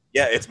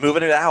 It's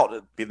moving it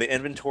out. The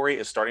inventory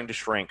is starting to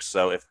shrink.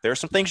 So if there's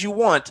some things you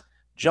want,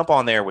 jump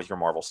on there with your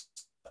Marvel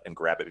stuff and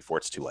grab it before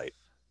it's too late.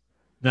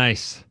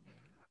 Nice.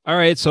 All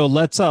right, so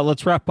let's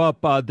wrap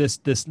up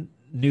this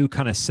new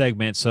kind of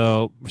segment.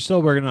 So we're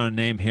still working on a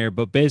name here,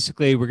 but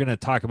basically we're going to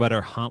talk about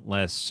our hunt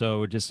list.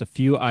 So just a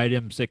few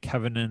items that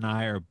Kevin and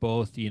I are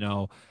both,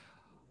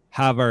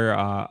 have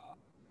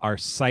our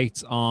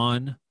sights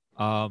on.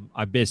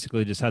 I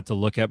basically just had to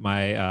look at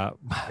my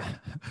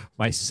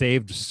my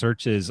saved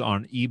searches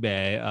on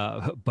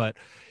eBay, but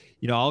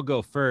I'll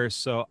go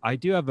first. So I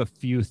do have a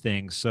few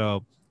things.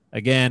 So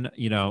again,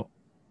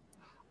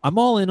 I'm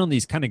all in on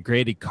these kind of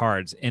graded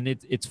cards, and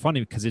it's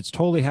funny because it's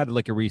totally had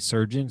like a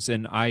resurgence,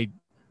 and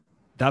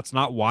that's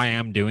not why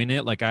I'm doing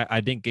it. Like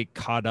I didn't get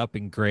caught up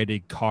in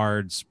graded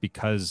cards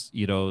because,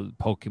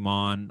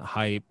 Pokemon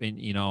hype and,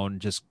 and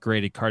just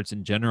graded cards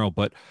in general.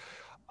 But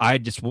I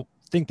just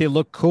think they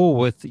look cool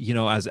with,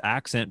 as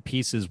accent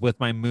pieces with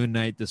my Moon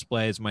Knight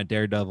displays, my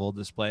Daredevil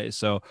displays.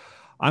 So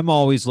I'm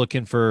always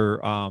looking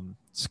for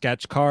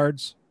sketch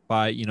cards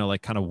by,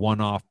 like kind of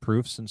one-off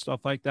proofs and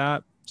stuff like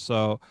that.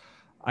 So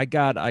I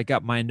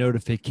got my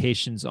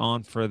notifications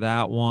on for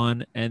that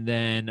one. And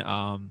then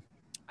I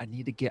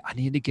need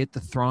to get the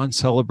Thrawn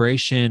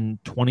Celebration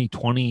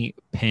 2020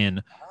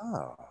 pin.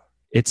 Oh.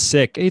 It's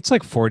sick. It's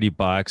like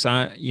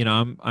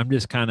 $40. I'm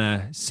just kind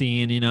of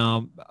seeing,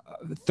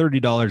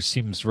 $30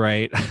 seems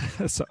right.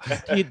 So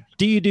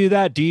do you do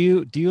that? Do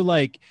you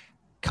like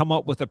come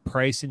up with a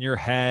price in your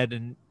head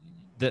and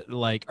that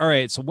like, all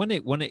right, so when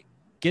it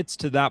gets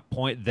to that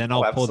point, then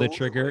I'll pull the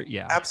trigger.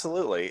 Yeah,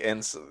 absolutely.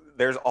 And so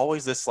there's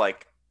always this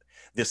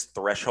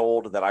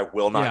threshold that I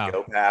will not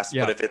go past.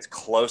 But if it's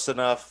close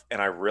enough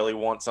and I really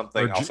want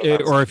something,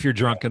 or if you're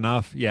drunk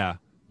enough,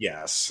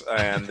 yes,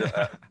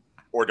 and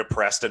or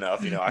depressed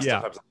enough, I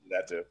sometimes do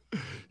that too.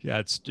 Yeah,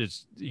 it's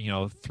just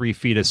 3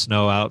 feet of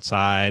snow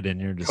outside,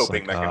 and you're just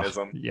coping like,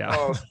 mechanism.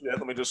 Oh shit,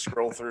 let me just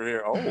scroll through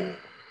here. Oh.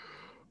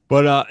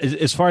 But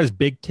as far as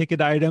big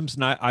ticket items,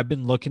 and I've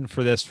been looking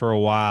for this for a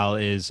while,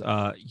 is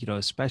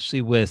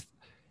especially with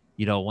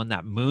when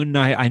that Moon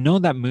Knight, I know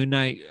that Moon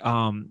Knight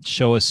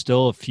show is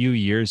still a few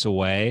years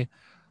away,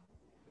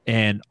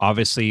 and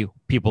obviously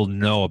people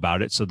know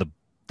about it. So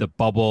the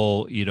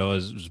bubble,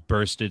 is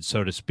bursted,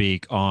 so to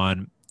speak,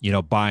 on,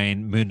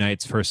 buying Moon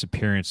Knight's first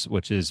appearance,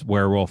 which is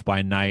Werewolf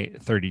by Night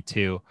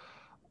 32.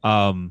 So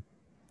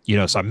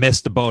I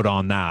missed the boat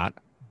on that,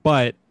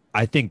 but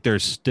I think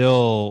it's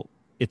still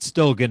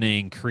going to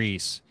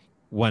increase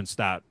once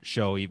that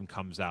show even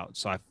comes out.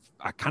 So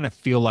I kind of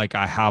feel like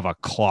I have a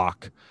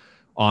clock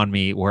on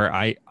me where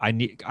I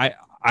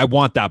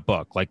want that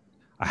book. Like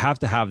I have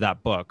to have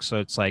that book. So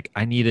it's like,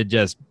 I need to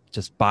just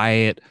buy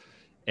it,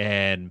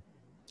 and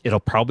it'll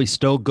probably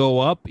still go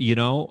up,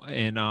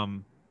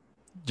 and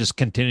just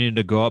continuing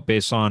to go up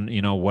based on,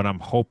 what I'm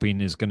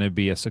hoping is going to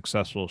be a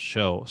successful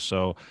show.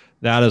 So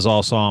that is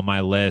also on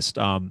my list.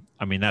 I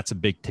mean, that's a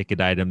big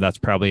ticket item. That's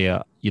probably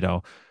it's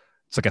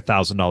like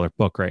 $1,000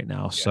 book right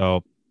now. Yeah.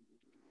 So,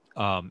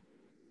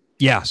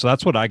 so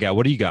that's what I got.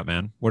 What do you got,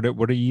 man? What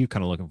are you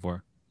kind of looking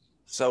for?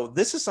 So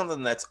this is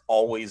something that's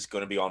always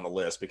going to be on the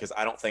list because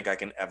I don't think I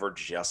can ever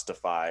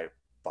justify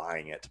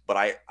buying it, but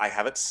I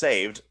have it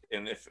saved.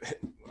 And if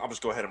I'll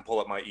just go ahead and pull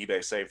up my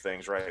eBay save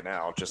things right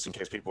now, just in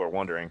case people are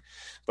wondering.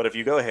 But if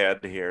you go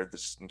ahead here,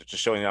 this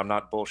just showing you I'm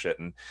not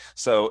bullshitting.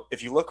 So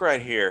if you look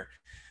right here,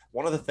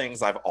 one of the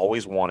things I've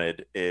always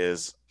wanted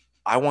is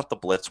I want the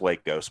Blitzway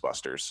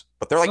Ghostbusters,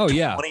 but they're like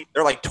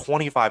they're like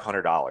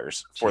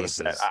 $2,500 for the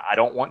set. I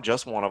don't want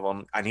just one of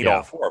them. I need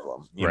all four of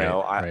them, you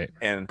know,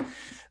 and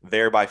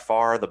they're by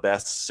far the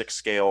best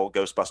 6-scale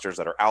Ghostbusters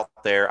that are out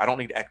there. I don't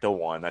need Ecto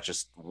 1. That's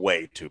just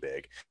way too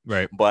big.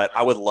 Right. But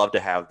I would love to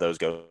have those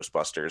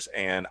Ghostbusters.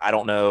 And I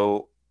don't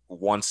know,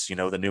 once,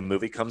 the new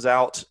movie comes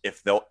out,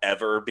 if they'll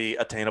ever be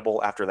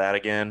attainable after that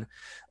again,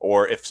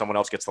 or if someone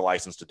else gets the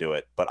license to do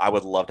it. But I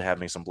would love to have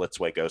me some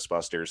Blitzway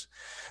Ghostbusters.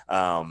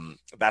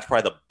 That's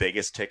probably the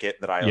biggest ticket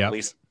that I at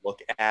least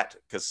look at,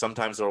 because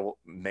sometimes there'll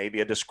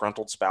maybe a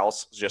disgruntled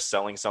spouse just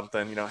selling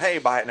something, hey,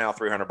 buy it now,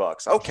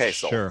 $300. Okay,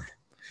 so sure.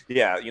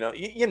 Yeah,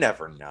 you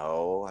never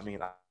know. I mean,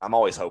 I'm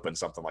always hoping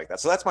something like that.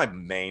 So that's my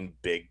main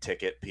big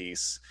ticket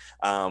piece.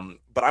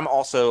 But I'm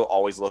also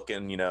always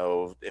looking,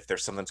 if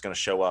there's something that's going to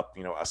show up,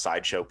 a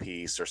sideshow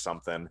piece or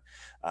something.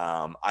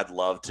 I'd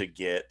love to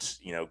get,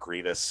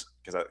 Grievous,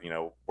 because,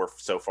 we're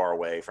so far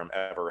away from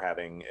ever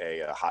having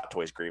a Hot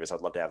Toys Grievous.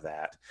 I'd love to have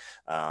that.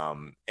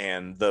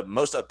 And the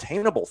most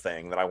obtainable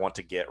thing that I want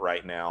to get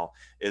right now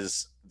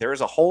is there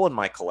is a hole in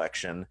my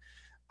collection.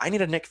 I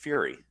need a Nick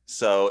Fury.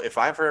 So if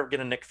I ever get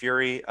a Nick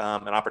Fury,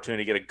 an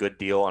opportunity to get a good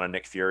deal on a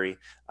Nick Fury,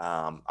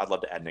 I'd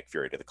love to add Nick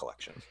Fury to the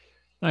collection.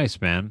 Nice,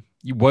 man.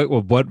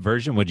 What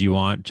version would you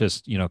want?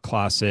 Just,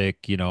 classic,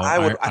 I think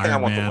I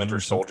want the Winter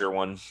Soldier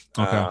one.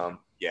 Okay.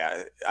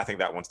 Yeah, I think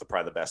that one's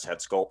probably the best head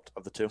sculpt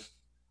of the two.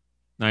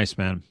 Nice,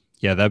 man.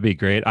 Yeah, that'd be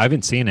great. I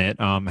haven't seen it.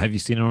 Have you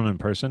seen it in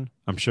person?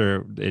 I'm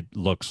sure it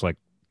looks like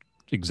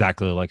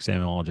exactly like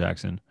Samuel L.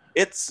 Jackson.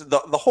 It's the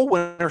whole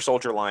Winter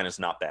Soldier line is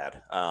not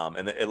bad.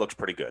 And it looks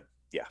pretty good.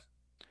 Yeah.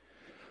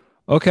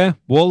 Okay.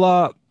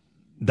 Well,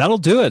 that'll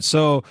do it.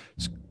 So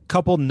a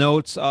couple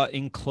notes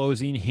in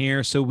closing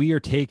here. So we are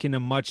taking a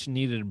much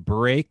needed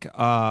break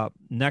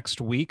next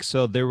week.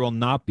 So there will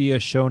not be a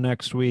show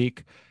next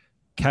week.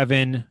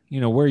 Kevin,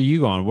 where are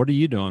you going? What are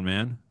you doing,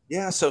 man?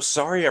 Yeah, so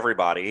sorry,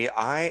 everybody.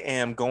 I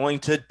am going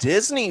to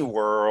Disney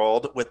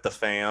World with the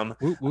fam.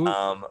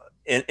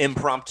 An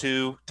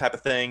impromptu type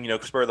of thing,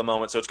 spur of the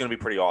moment. So it's going to be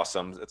pretty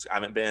awesome. I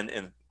haven't been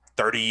in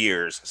 30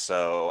 years.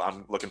 So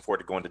I'm looking forward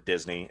to going to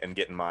Disney and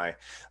getting my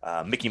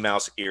Mickey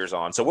Mouse ears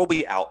on. So we'll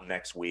be out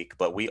next week,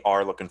 but we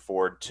are looking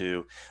forward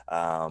to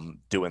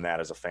doing that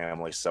as a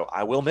family. So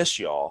I will miss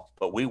y'all,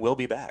 but we will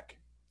be back.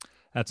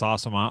 That's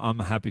awesome. I'm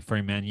happy for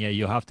you, man. Yeah,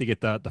 you'll have to get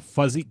the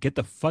fuzzy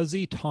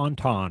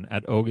Tauntaun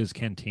at Oga's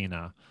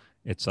Cantina.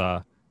 It's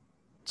like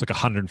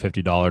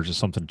 $150 or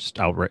something, just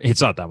outright.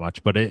 It's not that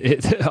much, but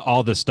it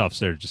all this stuff's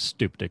there just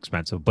stupid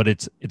expensive. But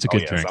it's a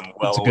good drink.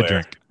 It's a good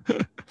drink.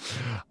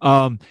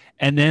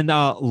 And then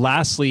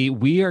lastly,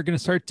 we are going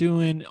to start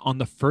doing on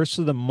the first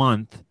of the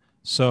month.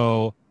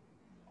 So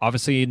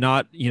obviously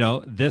not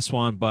this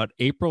one, but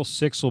April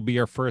 6th will be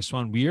our first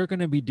one. We are going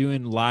to be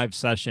doing live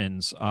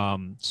sessions.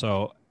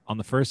 So on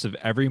the first of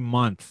every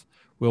month,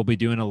 we'll be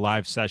doing a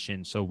live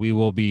session. So we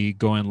will be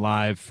going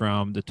live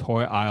from the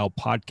Toy Aisle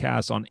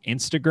podcast on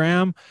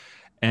Instagram.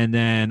 And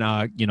then,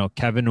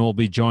 Kevin will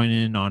be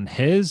joining on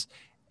his.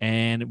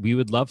 And we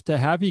would love to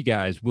have you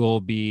guys. We'll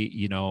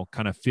be,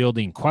 kind of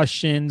fielding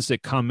questions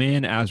that come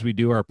in as we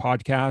do our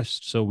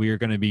podcast. So we are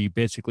going to be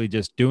basically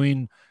just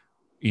doing,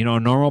 a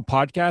normal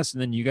podcast.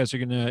 And then you guys are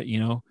going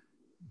to,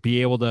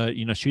 be able to,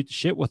 shoot the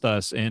shit with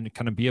us and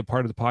kind of be a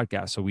part of the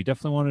podcast. So we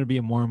definitely wanted to be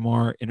more and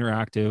more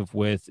interactive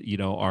with,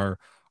 our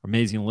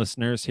amazing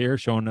listeners here,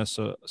 showing us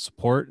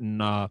support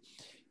and,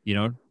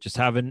 just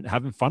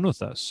having fun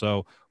with us.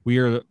 So we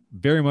are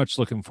very much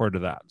looking forward to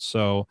that.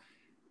 So,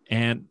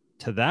 and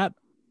to that,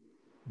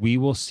 we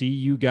will see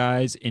you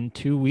guys in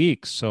 2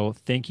 weeks. So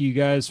thank you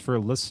guys for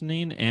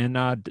listening. And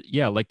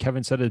like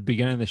Kevin said at the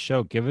beginning of the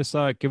show, give us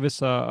a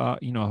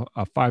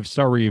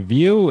 5-star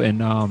review and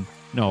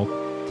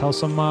tell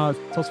some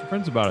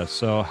friends about us.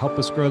 So help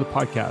us grow the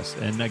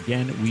podcast. And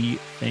again, we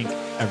thank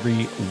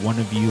every one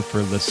of you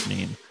for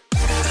listening.